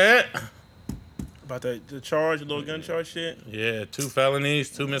Offset? About the charge, the little gun charge shit. Yeah, 2 felonies,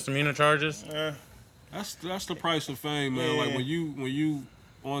 2 misdemeanor charges. That's the price of fame, man. Yeah. Like, when you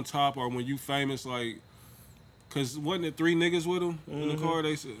on top or when you famous, like, cause wasn't it 3 niggas with him in the car?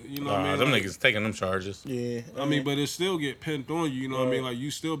 They said, you know what I mean? Them Like, niggas taking them charges. Yeah. I mean, but it still get pinned on you. You know what I mean? Like,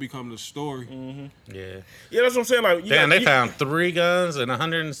 you still become the story. Yeah. Yeah, that's what I'm saying. Like, Damn, they found 3 guns and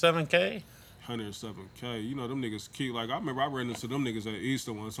 107K. 107K. You know, them niggas keep, like, I remember I ran into them niggas at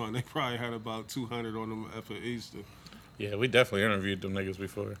Easter one time. They probably had about 200 on them after Easter. Yeah, we definitely interviewed them niggas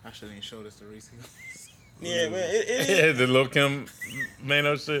before. I shouldn't even show this to Reese. Yeah, man. It is. Yeah, the Lil Kim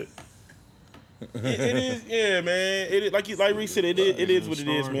Mano shit. It is. Yeah, man. It is like Reese said. It is what it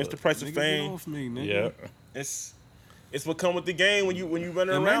is, man. It's the price of Nigga, fame. Get off me, nigga. Yeah. It's what come with the game when you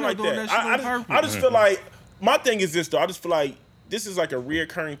running And around Mano like doing that. that shit on I just feel like my thing is this though. I just feel like this is like a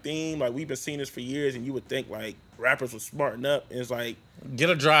reoccurring theme. Like we've been seeing this for years, and you would think like rappers would smarten up. And it's like Get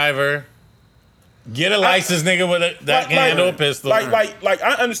a driver. Get a licensed nigga with that can handle a pistol. Like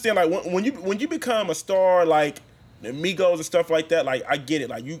I understand. Like when you become a star, like the Migos and stuff like that. Like I get it.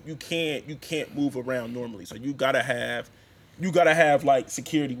 Like you can't move around normally. So you gotta have like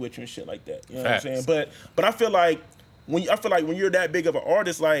security with you and shit like that. You know Facts. what I'm saying? But I feel like when you're that big of an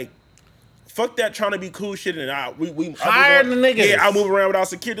artist, like. Fuck that trying to be cool shit and we hire the niggas. Yeah, I move around without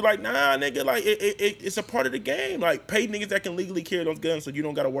security. Like, nah, nigga, like it's a part of the game. Like, pay niggas that can legally carry those guns so you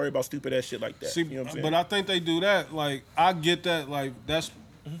don't gotta worry about stupid ass shit like that. See, you know what I'm saying? but I think they do that. Like, I get that. Like, that's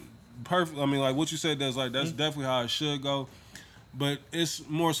perfect. I mean, like what you said, that's definitely how it should go. But it's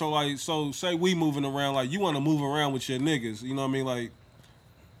more so like, so say we moving around, like you want to move around with your niggas. You know what I mean? Like,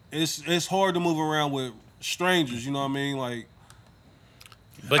 it's hard to move around with strangers. You know what I mean? Like.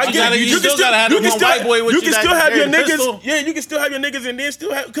 But you still gotta have one white boy with you. You can still have your niggas. Pistol. Yeah, you can still have your niggas and then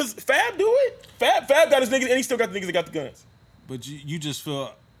still have because Fab do it. Fab got his niggas and he still got the niggas that got the guns. But you just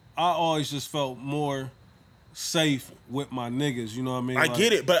feel. I always just felt more safe with my niggas. You know what I mean? I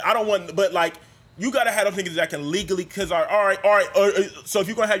get it, but I don't want. But like, you gotta have those niggas that can legally. Cause all right. So if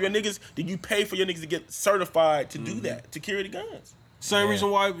you're gonna have your niggas, then you pay for your niggas to get certified to do that, to carry the guns. Same reason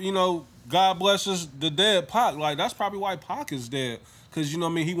why God blesses the dead Pac. Like that's probably why Pac is dead. Cause you know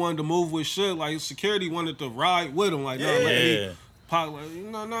what I mean, he wanted to move with shit. Like security wanted to ride with him. Like Pac,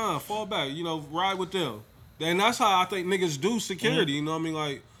 like, fall back. Ride with them. And that's how I think niggas do security. You know what I mean?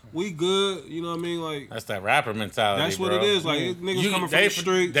 Like we good. You know what I mean? Like that's that rapper mentality. That's what it is. Like niggas coming from the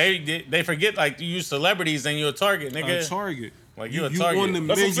street. They forget like you celebrities and you a target, nigga. A target. Like you a target. You on the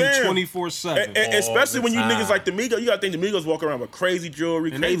menu 24/7. Especially when you niggas like the Migos, you gotta think the Migos walk around with crazy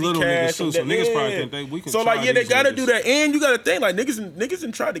jewelry, and crazy they little cash. Niggas too, so niggas probably think we can. So like, they gotta niggas. do that, and you gotta think like niggas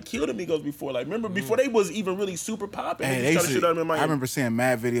done tried to kill the Migos before. Like remember before they was even really super popping. Hey, I remember seeing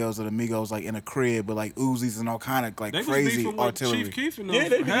mad videos of the Migos like in a crib with like Uzis and all kind of like crazy artillery. Chief Keef and they I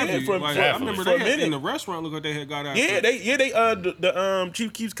remember they had, in the restaurant. Look what they had got out. Yeah, the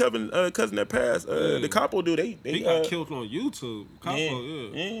Chief Keef's cousin that passed, the Capo dude. They got killed on YouTube.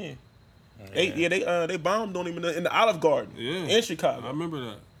 Capo. Yeah. They bombed on him in the Olive Garden in Chicago. I remember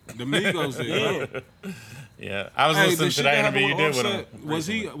that. The Migos did. Yeah, I was listening to that interview you did with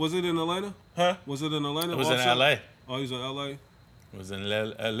him. Was it in Atlanta? Huh? Was it in Atlanta? It was in LA. Oh, he was in LA. It was in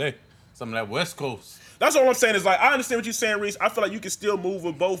LA. Some of that West Coast. That's all I'm saying is like I understand what you're saying, Reese. I feel like you can still move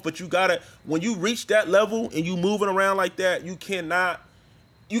with both, but you gotta when you reach that level and you moving around like that, you can't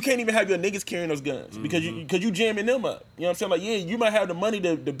even have your niggas carrying those guns because you jamming them up. You know what I'm saying? Like, yeah, you might have the money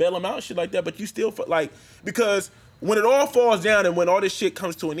to bail them out and shit like that, but you still like because when it all falls down and when all this shit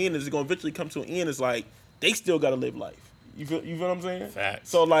comes to an end, it's gonna eventually come to an end. It's like they still gotta live life. You feel what I'm saying? Facts.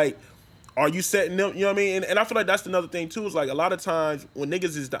 So like, are you setting them? You know what I mean? And I feel like that's another thing too. Is like a lot of times when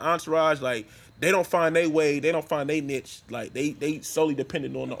niggas is the entourage, like they don't find their way, they don't find their niche. Like they solely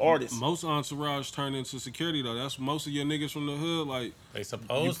dependent on the artist. Most entourage turn into security though. That's most of your niggas from the hood. Like they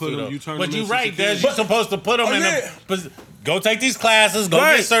supposed to. But you right, Des. You supposed to put them in the. Go take these classes. Go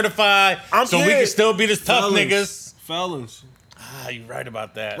get certified. So we can still be this tough niggas. Felons. You right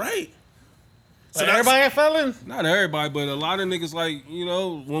about that. Right. So everybody a felon? Not everybody, but a lot of niggas like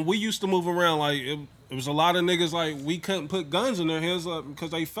when we used to move around, like it was a lot of niggas like we couldn't put guns in their hands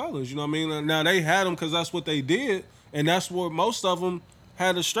because they felons. You know what I mean? Now they had them because that's what they did, and that's what most of them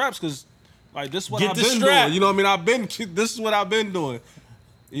had the straps because like this is what I've been doing. You know what I mean? This is what I've been doing.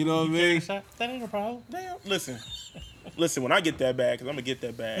 You know what I mean? That ain't a problem. Damn. Listen. When I get that bag, because I'm gonna get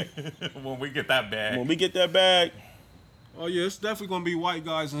that bag. When we get that bag. When we get that bag. Oh yeah, it's definitely gonna be white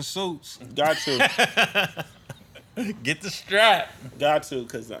guys in suits. Got to. Get the strap. Got to,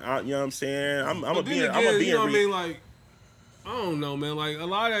 cause you know what I'm saying. I'm a be. You know what I mean? Like, I don't know, man. Like a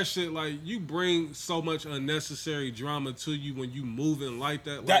lot of that shit, like you bring so much unnecessary drama to you when you moving like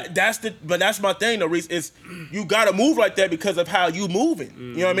that. Like, that's my thing, though, Reese. Is you gotta move like that because of how you moving.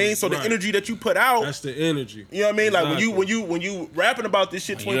 You know what I mean? So the energy that you put out. That's the energy. You know what I mean? Exactly. Like when you rapping about this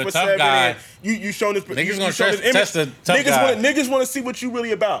shit 24/7, and you showing this. Niggas gonna test the tough guy. Niggas want to see what you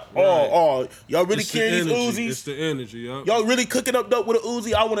really about. Right. Oh, y'all really carrying these Uzis? It's the energy, yo. Y'all really cooking up dope with an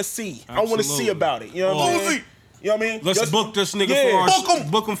Uzi? I want to see. Absolutely. I want to see about it. You know what I mean? You know what I mean? Let's book this nigga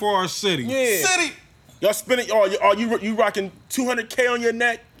book him for our city. Yeah. City. Y'all spending you rocking 200K on your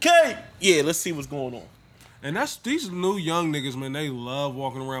neck? Yeah, let's see what's going on. And that's these new young niggas, man. They love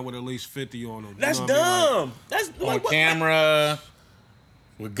walking around with at least 50 on them. That's dumb. That's on camera,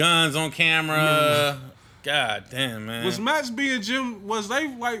 with guns on camera. God damn, man. Was Max B and Jim, was they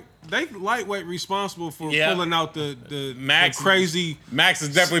lightweight responsible for Yeah. pulling out the Max crazy? Max is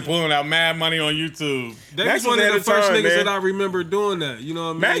definitely pulling out mad money on YouTube. They Max was one was of the ahead of first time, niggas man. that I remember doing that. You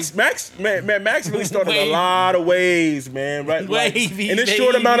know what I mean? Max really started Wavy. a lot of ways, man. Right, like, Wavy, in this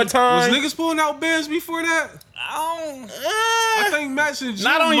short baby. amount of Was time. niggas pulling out bands before that? I think Max and Jim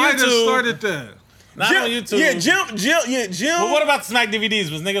Not on might have YouTube. started that. Not on YouTube. Jim. But what about Smack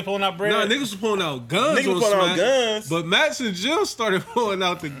DVDs? Was niggas pulling out bread? No, niggas was pulling out guns. Niggas on pulling out Smack, guns. But Max and Jim started pulling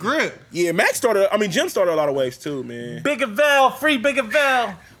out the grip. Yeah, Jim started a lot of ways too, man. Big Avell, free Big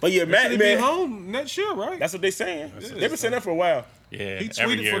Avell. But yeah, Max, Should be man, home next year, right? that's what they saying. They've been saying that for a while. Yeah, He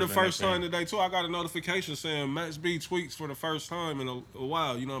every tweeted year for the has been first that time thing. today too. I got a notification saying Max B tweets for the first time in a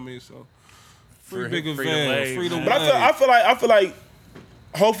while. You know what I mean? So free Big free the Avell, wave, free the man. But wave. I feel like,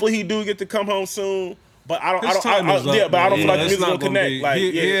 hopefully he do get to come home soon. But I His time is up, yeah, but I don't man. feel like the It's music not gonna connect. be- Like,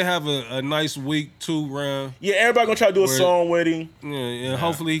 he'll yeah, have a nice week 2 round. yeah, everybody gonna try to do a Where- song with him. Yeah, and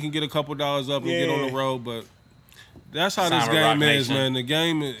hopefully he can get a couple dollars up and get on the Yeah. road. But that's how Sign this with Rock game is, Nation. man. The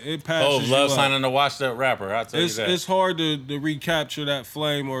game it passes Oh, you love up. signing a washed up rapper. I'll tell It's you that. it's hard to recapture that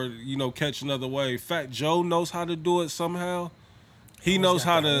flame or catch another wave. Fat Joe knows how to do it somehow. He knows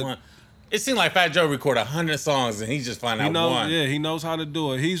how to. It seemed like Fat Joe recorded 100 songs and he just find He out knows. one. Yeah, he knows how to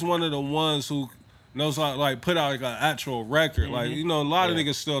do it. He's one of the ones who knows how to like put out like an actual record. Like a lot of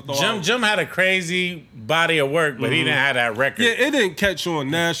niggas still throw out. Jim had a crazy body of work, but he didn't have that record. Yeah, it didn't catch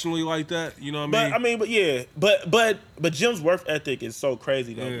on nationally like that. You know what I mean? But Jim's work ethic is so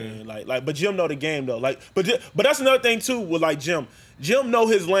crazy though, man. But Jim know the game though. But that's another thing too with like Jim. Jim know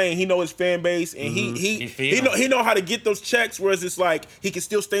his lane, he know his fan base, and he know how to get those checks. Whereas it's like he can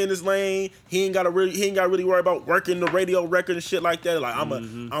still stay in his lane. He ain't got to really worry about working the radio record and shit like that. Like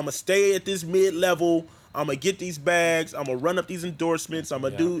I'ma stay at this mid level. I'm gonna get these bags. I'm gonna run up these endorsements. I'm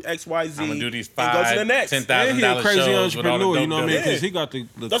gonna do X, Y, Z. I'm gonna do these and go to the next. $10,000 And he a crazy shows with all the entrepreneur, you dope know what I mean? deals. Because he got the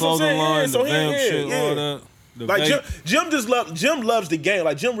That's what I'm clothing saying, line, so the he- vamp yeah, shit, yeah. all that. The Like vape, Jim loves the game.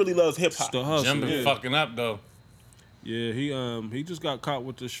 Like Jim really loves hip hop. the hustle. Jim been yeah. fucking up though. Yeah, he just got caught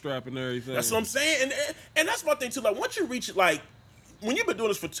with the strap and everything. That's what I'm saying, and that's my thing too. Like once you reach like when you've been doing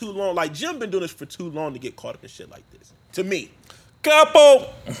this for too long, like Jim been doing this for too long to get caught up in shit like this. To me, Couple.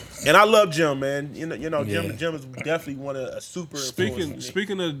 and I love Jim, man. Jim is definitely one of a super. influence on me.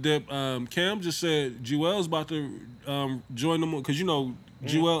 Speaking of dip, Cam just said Jewel's about to join them because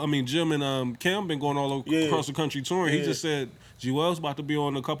Jim and Cam been going all across the country touring. He Yeah. just said Jewel's about to be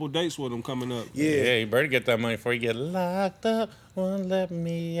on a couple dates with him coming up. Yeah, you better get that money before you get locked up. Won't let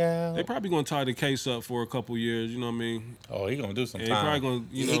me out. They probably gonna tie the case up for a couple years. You know what I mean? Oh, he gonna do some And they probably time.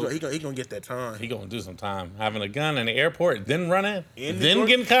 gonna He gonna get that time. He gonna do some time. Having a gun in the airport, then running, In New then York?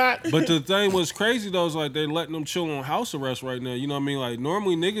 getting caught. But the thing was crazy though is like they're letting them chill on house arrest right now. You know what I mean? Like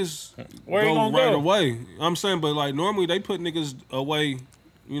normally niggas Where you go gonna right go? away. I'm saying, but like normally they put niggas away,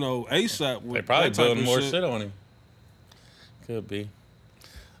 ASAP. With They probably that type building of more shit on him. Could be.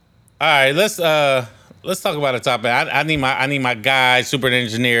 All right, let's talk about a topic. I need my guy, super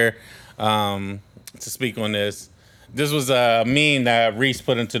engineer, to speak on this. This was a meme that Reese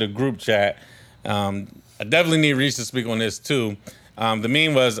put into the group chat. I definitely need Reese to speak on this too. The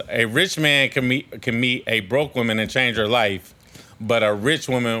meme was a rich man can meet a broke woman and change her life, but a rich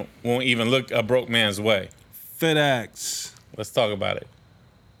woman won't even look a broke man's way. FedEx. Let's talk about it.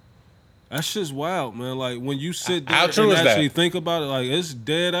 That shit's wild, man. Like when you sit there How true and is that? actually think about it, like it's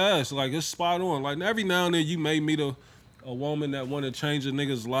dead ass. Like it's spot on. Like every now and then you may meet a woman that want to change a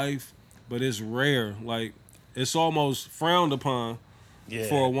nigga's life, but it's rare. Like it's almost frowned upon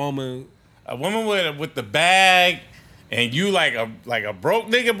for a woman. A woman with the bag, and you like a broke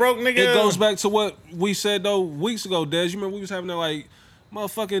nigga. It goes back to what we said though weeks ago, Des. You remember we was having that like,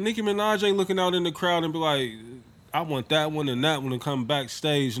 motherfucking Nicki Minaj ain't looking out in the crowd and be like, I want that one and that one to come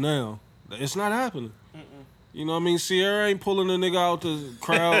backstage now. It's not happening. You know what I mean? Sierra ain't pulling a nigga out the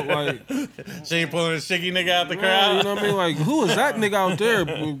crowd like. She ain't pulling a shiggy nigga out the Yeah, crowd. you know what I mean? Like, who is that nigga out there?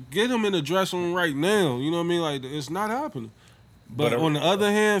 Get him in the dressing room right now. You know what I mean? Like, it's not happening. But on the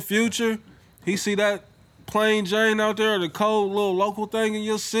other hand, Future, he see that plain Jane out there, the cold little local thing in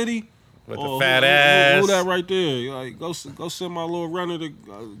your city. With the fat ass. Who that right there? Like, go send my little runner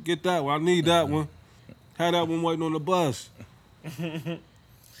to get that one. I need that one. Had that one waiting on the bus.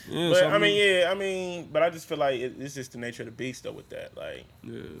 Yeah, But so, but I just feel like it's just the nature of the beast though with that. Like,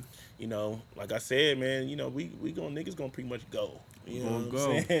 yeah. Like I said, man, niggas gonna pretty much go. You know Gonna what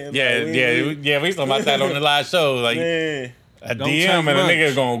go. I'm saying? Yeah. We talking about that on the live show. Like Man, a Don't DM take and a much.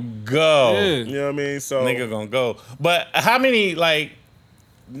 nigga gonna go. Yeah. you know what I mean? So Nigga gonna go. But how many like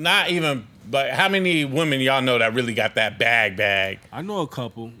not even But how many women y'all know that really got that bag? I know a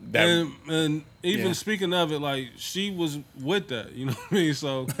couple, That- and even Yeah. speaking of it, like she was with that. You know what I mean?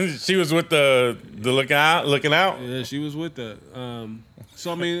 So She was with the looking out. yeah, she was with that.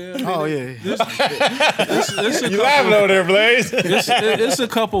 So I mean, Oh yeah. it's a You couple- laughing over there, Blaze? it's a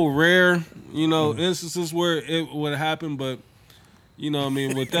couple rare, instances where it would happen, but you know what I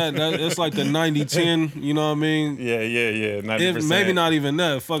mean, with that it's like the 90-10, you know what I mean? Yeah. 90%. If, maybe not even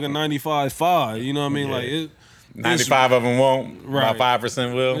that, fucking 95-5, you know what I mean? Yeah. Like it 95 of them won't. Right. About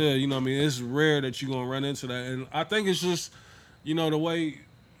 5% will. Yeah, you know what I mean? It's rare that you're gonna run into that. And I think it's just, the way,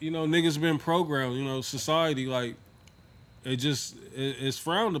 niggas been programmed, society, like it's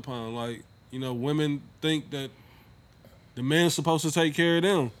frowned upon. Like, women think that the man's supposed to take care of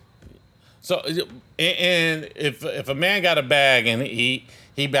them. So, and if a man got a bag and he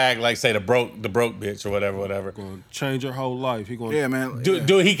bagged, like, say the broke bitch or whatever. Gonna change her whole life. He gonna Yeah, man.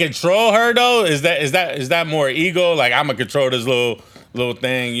 Do he control her though? Is that more ego? Like, I'm gonna control this little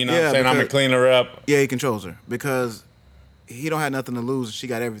thing, you know what I'm saying? I'm gonna because- clean her up. Yeah, he controls her because he don't have nothing to lose and she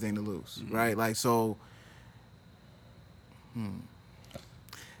got everything to lose, right? Like so.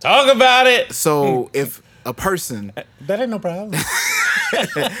 Talk about it. So if a person That ain't no problem.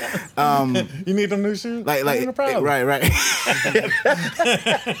 You need them new shoes? like That ain't no problem. right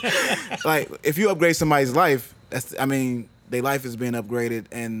like if you upgrade somebody's life, their life is being upgraded,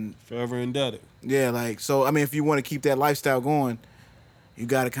 and forever indebted. yeah, like so. I mean, if you want to keep that lifestyle going, you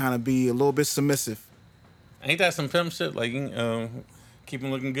got to kind of be a little bit submissive. Ain't that some pimp shit? Like, keep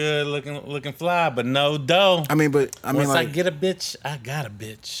him looking good, looking fly, but no dough. Once Once like, I get a bitch, I got a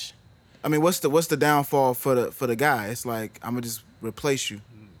bitch. what's the downfall for the guy? It's like I'm gonna just replace you.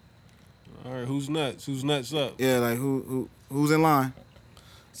 All right, who's next? Who's next up? Yeah, like who's in line?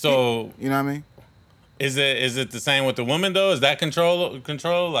 So You know what I mean? is it the same with the woman though? Is that control?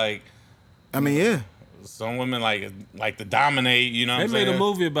 Like Yeah. some women like to dominate. You know, They what I'm made saying? a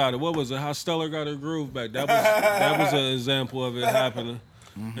movie about it. What was it? How Stellar got her groove back. That was an example of it happening.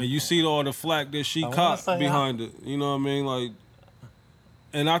 And you see all the flack that she wanna caught say behind it. You know what I mean? Like,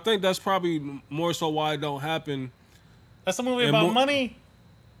 and I think that's probably more so why it don't happen. That's a movie And about more- money.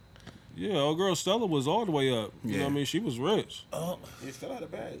 Yeah, old girl Stella was all the way up. You know what I mean? She was rich. You still out of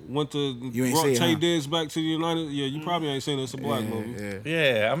bag. Went to You ain't brought see it, Tay huh? Diggs back to the United. Yeah, you probably ain't seen it. It's a black movie.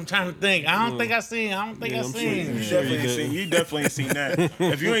 Yeah. Yeah, I'm trying to think. I don't think I seen. I'm sure You you definitely ain't did. seen. You definitely ain't seen that.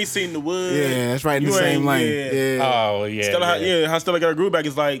 If you ain't seen the wood, Yeah, that's right in the you same ain't- lane. Yeah. Oh yeah. Stella, how Stella got her groove back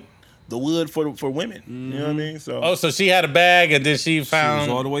is like the wood for women. You know what I mean? So Oh, so she had a bag and then she She was found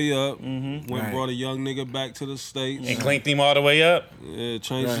all the way up. Went Right. brought a young nigga back to the States. and cleaned him all the way up. Yeah,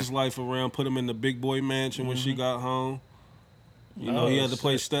 changed his life around, put him in the big boy mansion when she got home. You know, he had to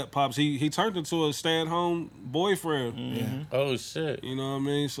play step pops. He turned into a stay-at-home boyfriend. Oh shit. You know what I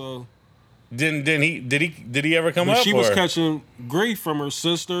mean? So Did he ever come but up? she was or? catching grief from her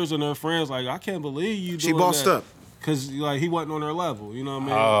sisters and her friends. Like, I can't believe you doing She bossed that. up. Cause like he wasn't on her level. You know what I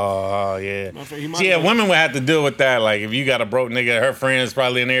mean? Oh yeah. Matter of fact, he might Yeah, have- women would have to deal with that. Like if you got a broke nigga, her friends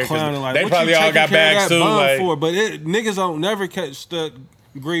probably in there Clowning because like, they what probably you all taking got care of bags that too. bond Like for? But niggas don't never catch that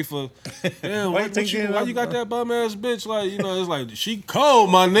grief of, damn, Why you what think you, you- why you got that bum ass bitch? Like, it's like she cold,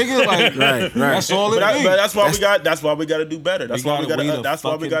 my nigga. Like, Right. that's all it But means. that's why we got to do better. That's why we gotta got be to. the That's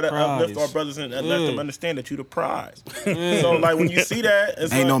why we fucking got to uplift prize. our brothers and let Yeah. them understand that you the prize. So like when you see that,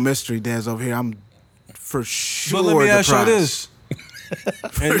 it's Ain't like, no mystery, Daz over here. I'm for sure. But let me the ask you prize.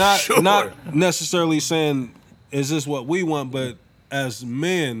 this, and not necessarily saying is this what we want, but as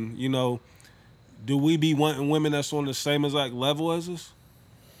men, do we be wanting women that's on the same exact level as us?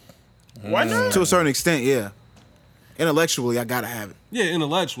 why not? To a certain extent, yeah. Intellectually, I gotta have it. Yeah,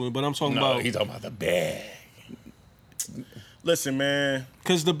 intellectually, but I'm talking no, about he talking about the bag. Listen, man.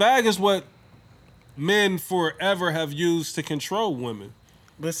 because the bag is what men forever have used to control women.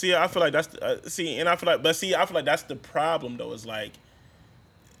 But see, I feel like that's I feel like that's the problem though. Is like,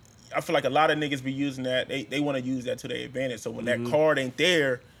 I feel like a lot of niggas be using that. They want to use that to their advantage. So when that card ain't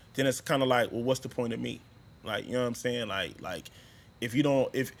there, then it's kind of like, well, what's the point of me? Like, you know what I'm saying? Like if you don't,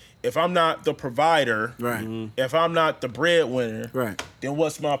 if I'm not the provider, Right. if I'm not the breadwinner, Right. then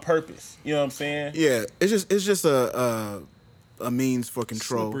what's my purpose? You know what I'm saying? Yeah. It's just a means for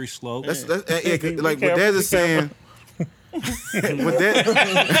control. Slippery slope. That's yeah, 'cause like Be what careful, Dez be is saying.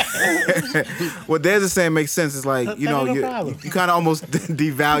 What Dez is saying makes sense. It's like you know ain't no you problem. kind of almost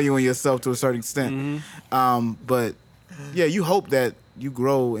devaluing yourself to a certain extent. But yeah, you hope that you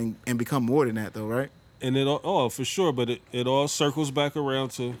grow and become more than that, though, right? And it all, for sure, but it all circles back around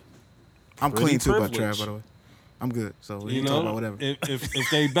to, I'm Pretty clean too, by privileged. Trav, by the way. I'm good. So we you can talk about know, whatever.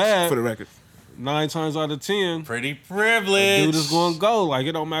 if they bad, For the record. 9 times out of 10, Pretty the privileged. dude is going to go. Like,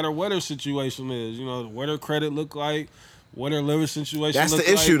 it don't matter what her situation is. You know, what her credit look like, what her living situation That's look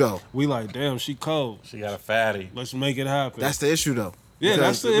the issue, like. though. We like, damn, she cold. She got a fatty. Let's make it happen. That's the issue, though. Yeah,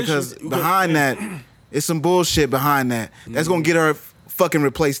 that's the issue. Because behind that, it's some bullshit behind that. That's gonna get her fucking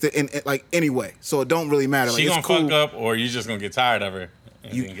replaced in like anyway. So it don't really matter. Like, She it's gonna cool. fuck up, or you just gonna get tired of her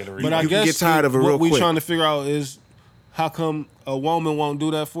and then get a But I You can guess get tired of it what real we quick. trying to figure out is how come a woman won't do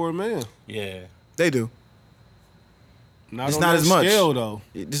that for a man? Yeah. They do. Not It's on not that as much. scale, though.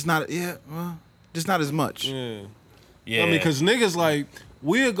 Just not. Yeah. Well, just not as much. Yeah. Yeah. I mean, because niggas, like,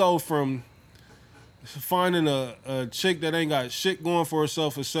 we'll go from finding a chick that ain't got shit going for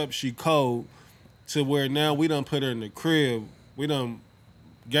herself except she cold to where now we done put her in the crib. We done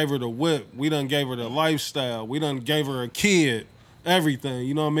gave her the whip. We done gave her the lifestyle. We done gave her a kid. Everything.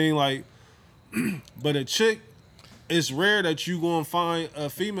 You know what I mean? Like, but a chick, it's rare that you gonna find a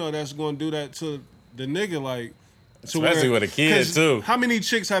female that's gonna do that to the nigga, like, to Especially with a kid, 'cause too. How many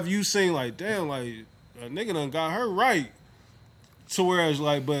chicks have you seen, like, damn, like, a nigga done got her right? To whereas,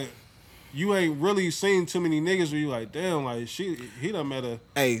 like, but you ain't really seen too many niggas where you like, damn, like, he done met a.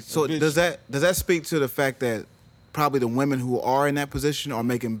 Hey, so bitch. does that speak to the fact that probably the women who are in that position are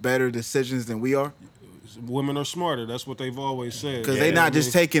making better decisions than we are? Women are smarter. That's what they've always said. Because they not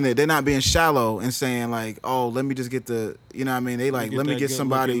just taking it. They're not being shallow and saying like, oh, let me just get the, you know what I mean? They like, let me get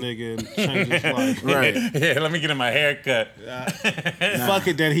somebody. Nigga and change his life. Right. Yeah, let me get in my haircut. Fuck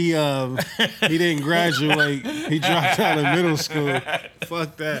it that he didn't graduate. He dropped out of middle school.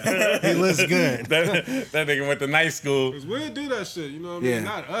 Fuck that. He looks good. that nigga went to night school. We'll do that shit, you know what I mean? Yeah.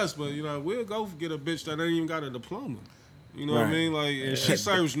 Not us, but, you know, we'll go get a bitch that ain't even got a diploma. You know what I Right. mean? Like, and she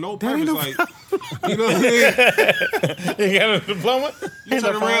serves no That ain't purpose. no Like, you know what I mean? You got a diploma? You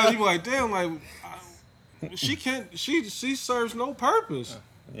turn around, you be like, damn, like, she can't, she serves no purpose.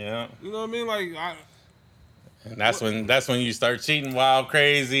 Yeah. You know what I mean? Like, And that's when you start cheating wild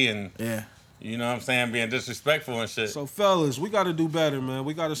crazy and Yeah. you know what I'm saying, being disrespectful and shit. so fellas, we got to do better, man.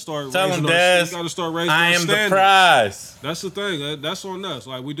 We got to start Tell raising them, our, Des, we got to start raising I our am the standards. prize. That's the thing. That's on us.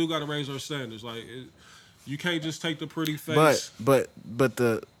 Like, we do got to raise our standards. Like, you can't just take the pretty face. But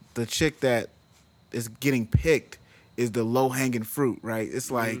the chick that is getting picked is the low hanging fruit, right? It's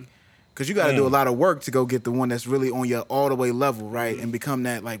like, because you got to do a lot of work to go get the one that's really on your all the way level, right? And become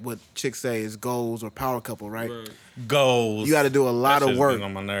that, like what chicks say is goals or power couple, right? Right. Goals. You got to do a lot That of shit's work getting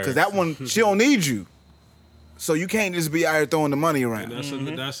on my nerves. because that one she don't need you, so you can't just be out here throwing the money around.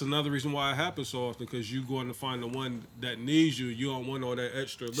 That's another reason why it happens so often, because you going to find the one that needs you. You don't want all that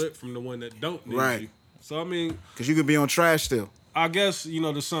extra lip from the one that don't need Right. you. So, I mean, Because you could be on trash still. I guess, you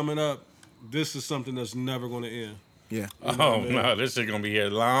know, to sum it up, this is something that's never going to end. Yeah. Oh no, this shit gonna be here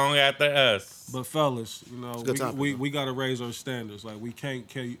long after us. But fellas, you know, good topic, we got to raise our standards. Like, we can't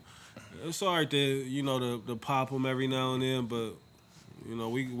it's all right to, you know, to pop them every now and then, but, you know,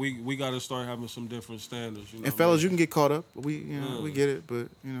 we got to start having some different standards. You know And fellas, you can get caught up. We get it, but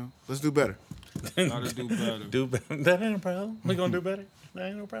you know, let's do better. got to do better. Do better. That ain't a problem. We gonna do better. That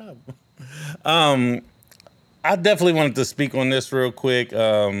ain't no problem. I definitely wanted to speak on this real quick.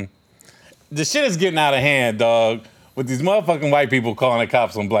 The shit is getting out of hand, dog. With these motherfucking white people calling the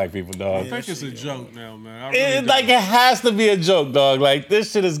cops on black people, dog. I think it's a joke now, man. I really It, don't. like it has to be a joke, dog. Like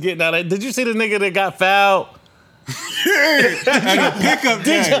this shit is getting out of. Did you see the nigga that got fouled? Pickup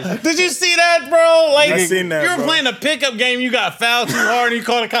game. Did you see that, bro? Like I seen that, you were bro. playing a pickup game, you got fouled too hard, and you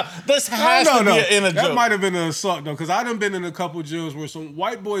called a cop. This has to be in a That joke. might have been an assault though, because I done been in a couple gyms where some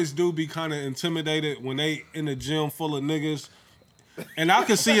white boys do be kind of intimidated when they in a gym full of niggas, and I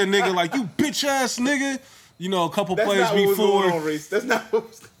can see a nigga like, you bitch ass nigga. You know, a couple plays before. Reese. That's not what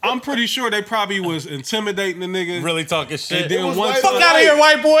was I'm pretty sure they probably was intimidating the nigga. Really talking shit. And then was one white Fuck time, out of here,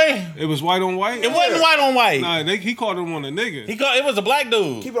 white boy. it was white on white. It wasn't white on white. Nah, he called him on a nigga. It was a black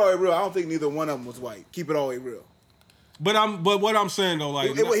dude. Keep it all the way real. I don't think neither one of them was white. Keep it all the way real. But what I'm saying though,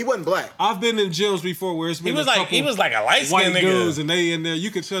 like, He wasn't black. I've been in gyms before where it's been He was a like couple he was like a light white skinned dudes, nigga. and they in there. You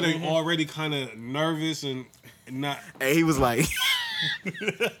could tell they already kind of nervous and not. And he was like,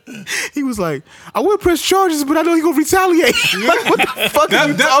 I would press charges, but I know he gonna retaliate. Like, what the fuck are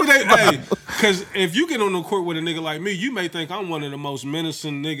you talking about? Because if you get on the court with a nigga like me, you may think I'm one of the most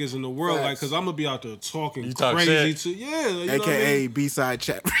menacing niggas in the world. Facts. Like, because I'm gonna be out there talking You talk crazy shit? to you know what I mean? AKA B-side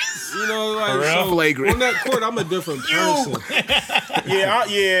chat. You know, like real? so Flagrant. on that court, I'm a different person.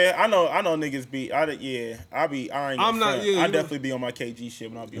 I know niggas be. I ain't. I'm not- Front. yeah, I you definitely be on my KG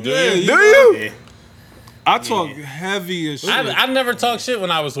shit when I be on. Do Yeah, you? you Do know, you? Yeah. I talk heavy as shit. I never talked shit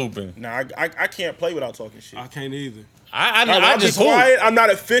when I was hooping. Nah, I can't play without talking shit. I can't either. I Like, when I I'm just be quiet. hoop. I'm not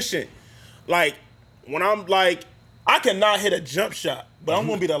efficient. Like when I'm like, I cannot hit a jump shot, but I'm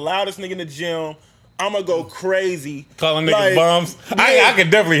gonna be the loudest nigga in the gym. I'm gonna go crazy. Calling niggas Like, bums. yeah. I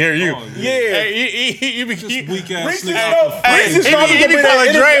can definitely hear you. Oh, Yeah. Hey, you be Weak ass Reese is nigga. He be calling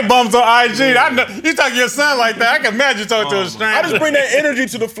energy. Dre bums on IG. I know you talking to your son like that. I can imagine talking to a stranger. I just bring that energy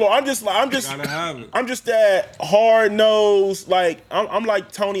to the floor. I'm just Gotta have it. I'm just that hard nosed. Like I'm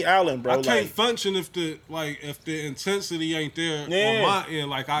like Tony Allen, bro. I can't Like, function if the intensity ain't there Yeah. on my end.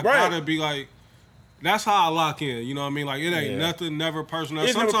 Like I Right. gotta be like, that's how I lock in. You know what I mean? Like it ain't nothing, never personal.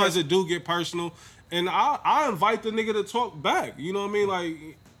 It's never Sometimes it do get personal, and I invite the nigga to talk back. You know what I mean? Like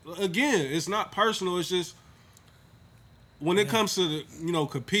again, it's not personal. It's just when it comes to the,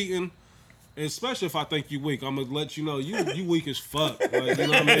 competing. Especially if I think you weak, I'm gonna let you know you weak as fuck. Like, you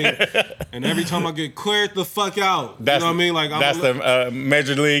know what I mean? And every time I get cleared the fuck out, you know what I mean? Like that's the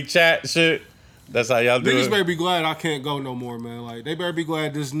Major League chat shit. That's how y'all do niggas it. better be glad I can't go no more, man. Like they better be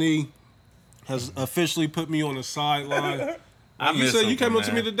glad this knee has officially put me on the sideline. Like you said, you came up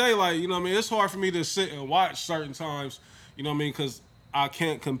to me today, like, you know what I mean? It's hard for me to sit and watch certain times, you know what I mean? Because I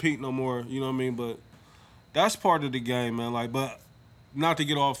can't compete no more, you know what I mean? But that's part of the game, man. Like, but not to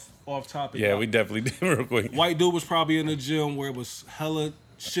get off topic. Yeah, we definitely did real quick. White dude was probably in the gym where it was hella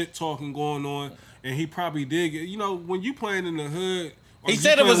shit talking going on, and he probably did get, when you playing in the hood. He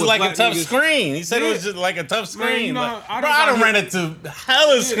said it was like a tough screen. He said it was just like a tough screen. Man, I done ran into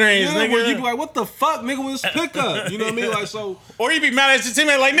hella screens, nigga. Where you be like, what the fuck, nigga, was pickup? You know what I mean? Like, so. Or you be mad at your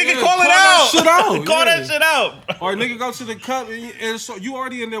teammate, like, nigga, Yeah, call it that out. shit out. Call Yeah. that shit out. Or nigga go to the cup, and so you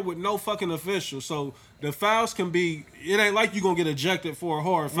already in there with no fucking official. So the fouls can be, it ain't like you gonna get ejected for a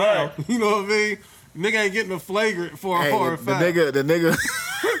hard foul. Right. You know what I mean? Nigga ain't getting a flagrant for a hard the foul. nigga,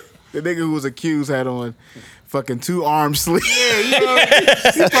 the nigga who was accused had on fucking 2 arm sleeves. Yeah, you know,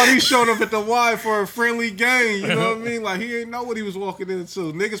 he thought he showed up at the Y for a friendly game. You know what I mean? Like he didn't know what he was walking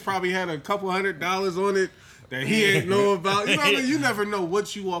into. Niggas probably had a couple $100 on it that he ain't know about. You know what I mean? You never know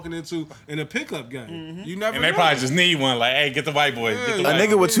what you walking into in a pickup game. You never. And they know. probably just need one, like, hey, get the white boy. Get the Yeah. A white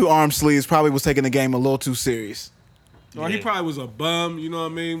nigga with 2 arm sleeves probably was taking the game a little too serious. Or he probably was a bum, you know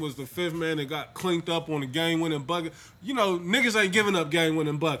what I mean? Was the 5th man that got clinked up on the game-winning bucket. You know, niggas ain't giving up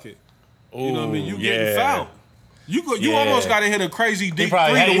game-winning bucket. You know what I mean? You getting fouled. You almost got to hit a crazy deep three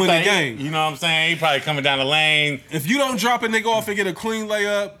to win the game. You know what I'm saying? He probably coming down the lane. If you don't drop a nigga off and get a clean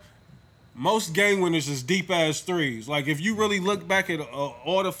layup, most game winners is deep-ass threes. Like, if you really look back at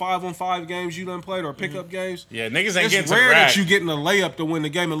all the 5-on-5 games you done played or pickup games, Yeah, niggas ain't getting it's to the rare rack. that you getting a layup to win the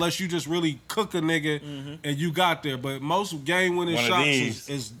game unless you just really cook a nigga and you got there. But most game-winning One of shots these.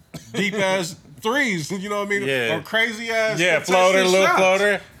 is deep-ass threes, you know what I mean? Yeah. Or crazy-ass floater, contested little shots.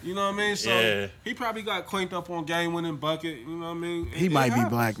 floater. You know what I mean? So Yeah. he probably got clanked up on game-winning bucket, you know what I mean? He It might be happens.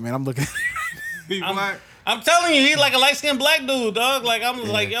 black, man. I'm looking. He black. I'm telling you, he like a light-skinned black dude, dog. Like, I'm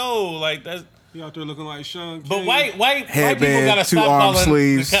just like, yo, like, that's... He out there looking like Sean King. But white people Headband, gotta 2 stop arm calling...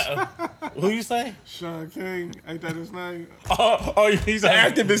 sleeves. Who you say? Sean King, ain't that his name? Oh, he's an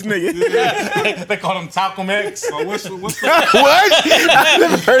activist nigga. They call him Talcum X. Oh, what's the What? I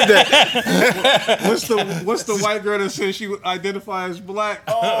never heard that. what's the white girl that says she would identify as black?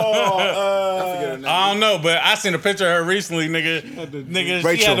 I don't know, but I seen a picture of her recently, nigga. Nigga, she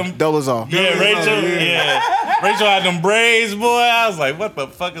Rachel had them... Dolezal. Yeah, Rachel. Yeah, Rachel had them braids, boy. I was like, "What the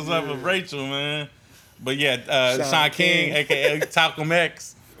fuck is up with Rachel, man?" But yeah, Sean King, aka Talcum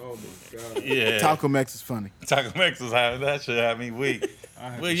X. Oh my god. Yeah, Talcum X is funny. Talcum X is how that shit had me weak.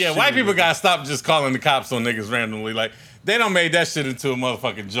 Well, yeah, white people gotta stop just calling the cops on niggas randomly. Like they don't made that shit into a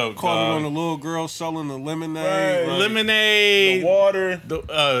motherfucking joke. Calling on dog. the little girl selling the lemonade. Right. like- Lemonade, The water.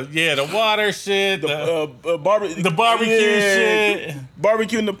 the water shit, the Barbecue shit,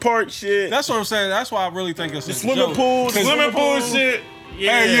 barbecue in the park shit. That's what I'm saying. That's why I really think it's a swimming joke. pool, 'Cause- swimming pool shit.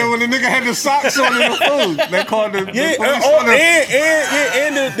 Yeah, Hey, yeah, when the nigga had the socks on in the food, they called the Yeah, police on the-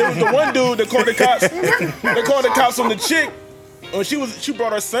 and there was the one dude that called the cops. They called the cops on the chick. She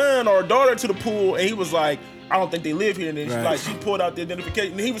brought her son or her daughter to the pool, and he was like, "I don't think they live here." And then Right. she pulled out the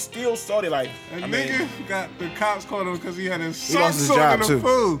identification, and he was still salty. Like, And I mean, nigga got the cops called him because he had his He lost socks his on job, in the too.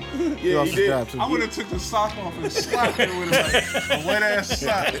 food. He yeah, lost he his did. job too. I would have took the sock off and slapped it with a wet ass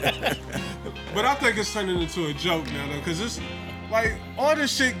sock. But I think it's turning into a joke now though, because it's like all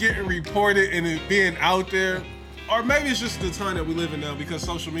this shit getting reported and it being out there, or maybe it's just the time that we live in now because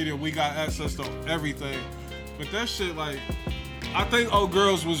social media, we got access to everything. But that shit, like, I think Old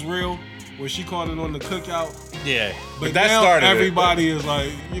Girls was real when she called it on the cookout. yeah. But that now started it. everybody is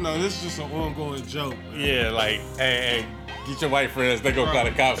like, this is just an ongoing joke. Yeah, like, hey, get your white friends. They gonna call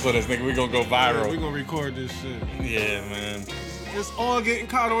the cops on us, nigga. We gonna go We viral. gonna record this shit. Yeah, man. It's all getting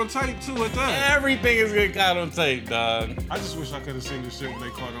caught on tape too at that. Everything is getting caught on tape, dog. I just wish I could have seen the shit when they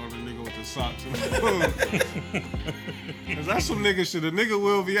caught on the nigga with the socks. Cause that's some nigga shit. A nigga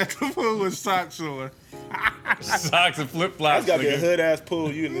will be at the pool with socks on. Socks and flip flops. That's gotta be a hood ass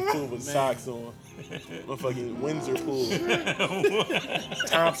pool. You in the pool with socks on. Motherfucking Windsor pool.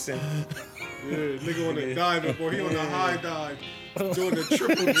 Thompson. Yeah, nigga on the diving board. He on the high dive. Doing the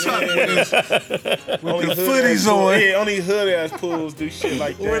triple tuck with the footies on. Yeah, only hood ass pools do shit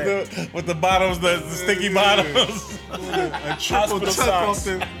like that. With the bottoms, the sticky bottoms. A triple Hospital tuck off socks.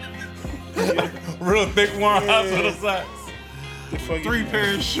 the Real thick warm hospital socks. The fucking- 3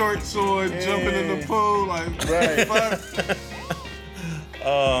 pair of shorts on, jumping in the pool. Like, Right. fuck.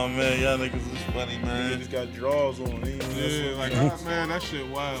 Oh man, y'all niggas is funny, He man. just got drawers on. He ain't Yeah, like, oh, man, that shit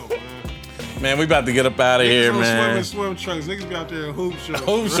wild, man. Man, we about to get up out of here, Niggas don't man. swim trunks. Niggas be out there in hoop shorts.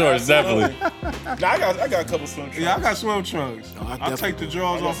 Hoop shorts, definitely. Nah, I got a couple swim trunks. Yeah, I got swim trunks. I I definitely take the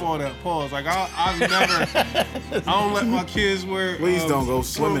drawers off all that. Pause. Like I don't let my kids wear. Please don't go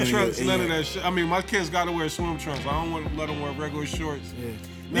swim swimming in trunks. your- None of that shit. I mean, my kids gotta wear swim trunks. I don't want to let them wear regular shorts.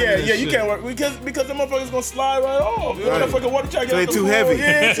 Yeah, that yeah, you shit. can't work because the motherfucker's gonna slide right off. The Right. motherfucking water jacket. So they out the too pool. heavy.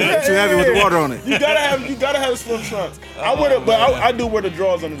 Yeah, Too heavy with the water on it. You gotta have swim trunks. I would have, but I do wear the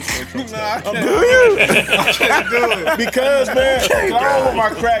drawers under the swim trunks. Nah, I though. can't. I can't do it. Because man, I don't want my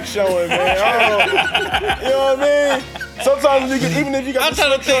crack showing, man. You know what I mean? Sometimes even if you got I'm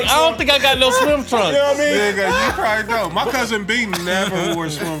trying to think. I don't think I got no swim trunks. you know what I mean? Nigga, you probably don't. My cousin B never wore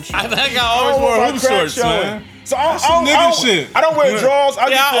swim trunks. I think I I always don't want wore my hoop crack shorts, showing. man. So I some don't, nigga shit. I don't wear drawers. I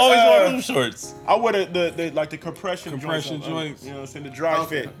Yeah, just, I always wore hoop shorts. I wear the like the compression Compression joints. joints. You know what I'm saying? The dry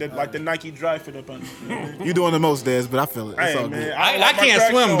fit. Like the Nike dry fit up under. You know what I mean? You doing the most, Des, but I feel it. It's Hey, all man, good. don't I want my can't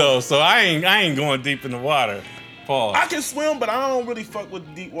crack swim showing. though, so I ain't going deep in the water. Pause. I can swim, but I don't really fuck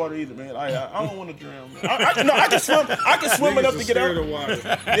with deep water either, man. I don't want to drown. Man. I can swim. I can swim enough to get out.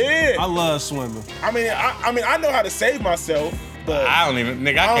 I Yeah. love swimming. I mean, I know how to save myself, but I don't even,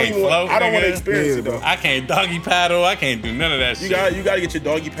 nigga. I I can't don't float. want to nigga. experience it Yeah, though. I can't doggy paddle. I can't do none of that You shit. gotta get your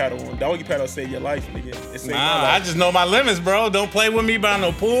doggy paddle on. Doggy paddle save your life, nigga. It saved my Nah, I life. just know my limits, bro. Don't play with me by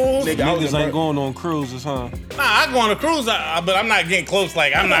no pools. Nigga, I was Niggas in ain't going on cruises, huh? Nah, I go on a cruise, but I'm not getting close.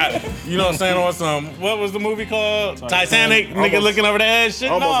 Like I'm not, you know what I'm saying? On some, what was the movie called? Titanic. Nigga Almost- looking over the edge. Shit,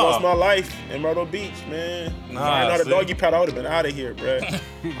 almost no. lost my life in Myrtle Beach, man. If Nah, I didn't know how to see. doggy paddle, I would have been out of here, bro.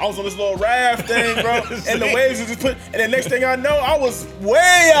 I was on this little raft thing, bro, and the waves was just put. And the next thing I know, I was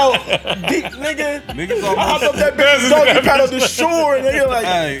way out deep, nigga. Niggas I hopped almost. up that bitch, doggy paddle to shore, and nigga like,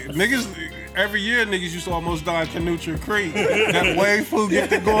 Hey, niggas. Every year, niggas used to almost die in Canucha Creek. That wave pool get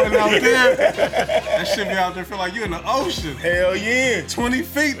to going out there. That shit be out there feel like you in the ocean. hell yeah. 20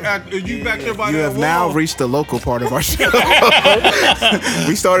 feet out there, you back there by You that have now wall. reached the local part of our show.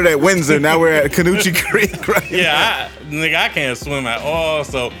 We started at Windsor, now we're at Canucci Creek, right? Yeah, nigga, I can't swim at all.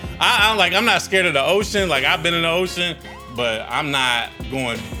 So I'm not scared of the ocean. Like I've been in the ocean, but I'm not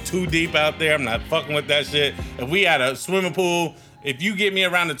going too deep out there. I'm not fucking with that shit. If we had a swimming pool, if you get me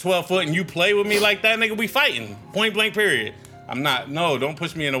around the 12 foot and you play with me like that, nigga, we fighting. Point blank, period. I'm not. No, don't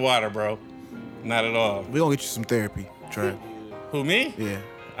push me in the water, bro. Not at all. We gonna get you some therapy, Trav. Who, me? Yeah.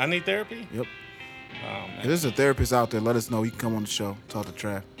 I need therapy? Yep. Oh man. If there's a therapist out there, let us know. You can come on the show, talk to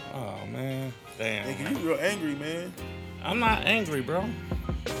Trav. Oh man. Damn. Nigga, you real angry, man. I'm not angry, bro.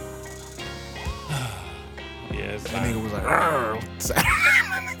 Yes, That nigga was like, "Arr."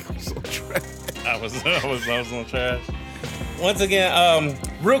 I'm so trash. I was on trash. Once again,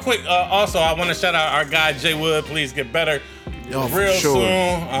 real quick, also I want to shout out our guy Jay Wood. Please get better Yo, for real sure.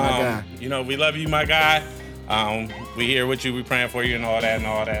 soon. My guy. You know, we love you, my guy. We here with you. We praying for you and all that and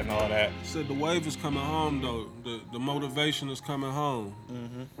all that and all that. Said the wave is coming home though. The motivation is coming home.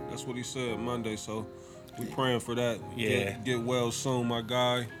 Mm-hmm. That's what he said Monday. So we praying for that. Yeah. Get well soon, my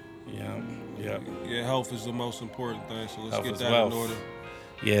guy. Yeah. Yeah, health is the most important thing. So let's Health get is that wealth. in order.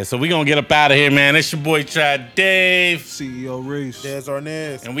 Yeah, so we gonna get up out of here, man. It's your boy Trad Dave. CEO Reese. Des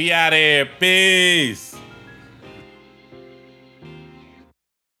Arnaz. And we out here. Peace.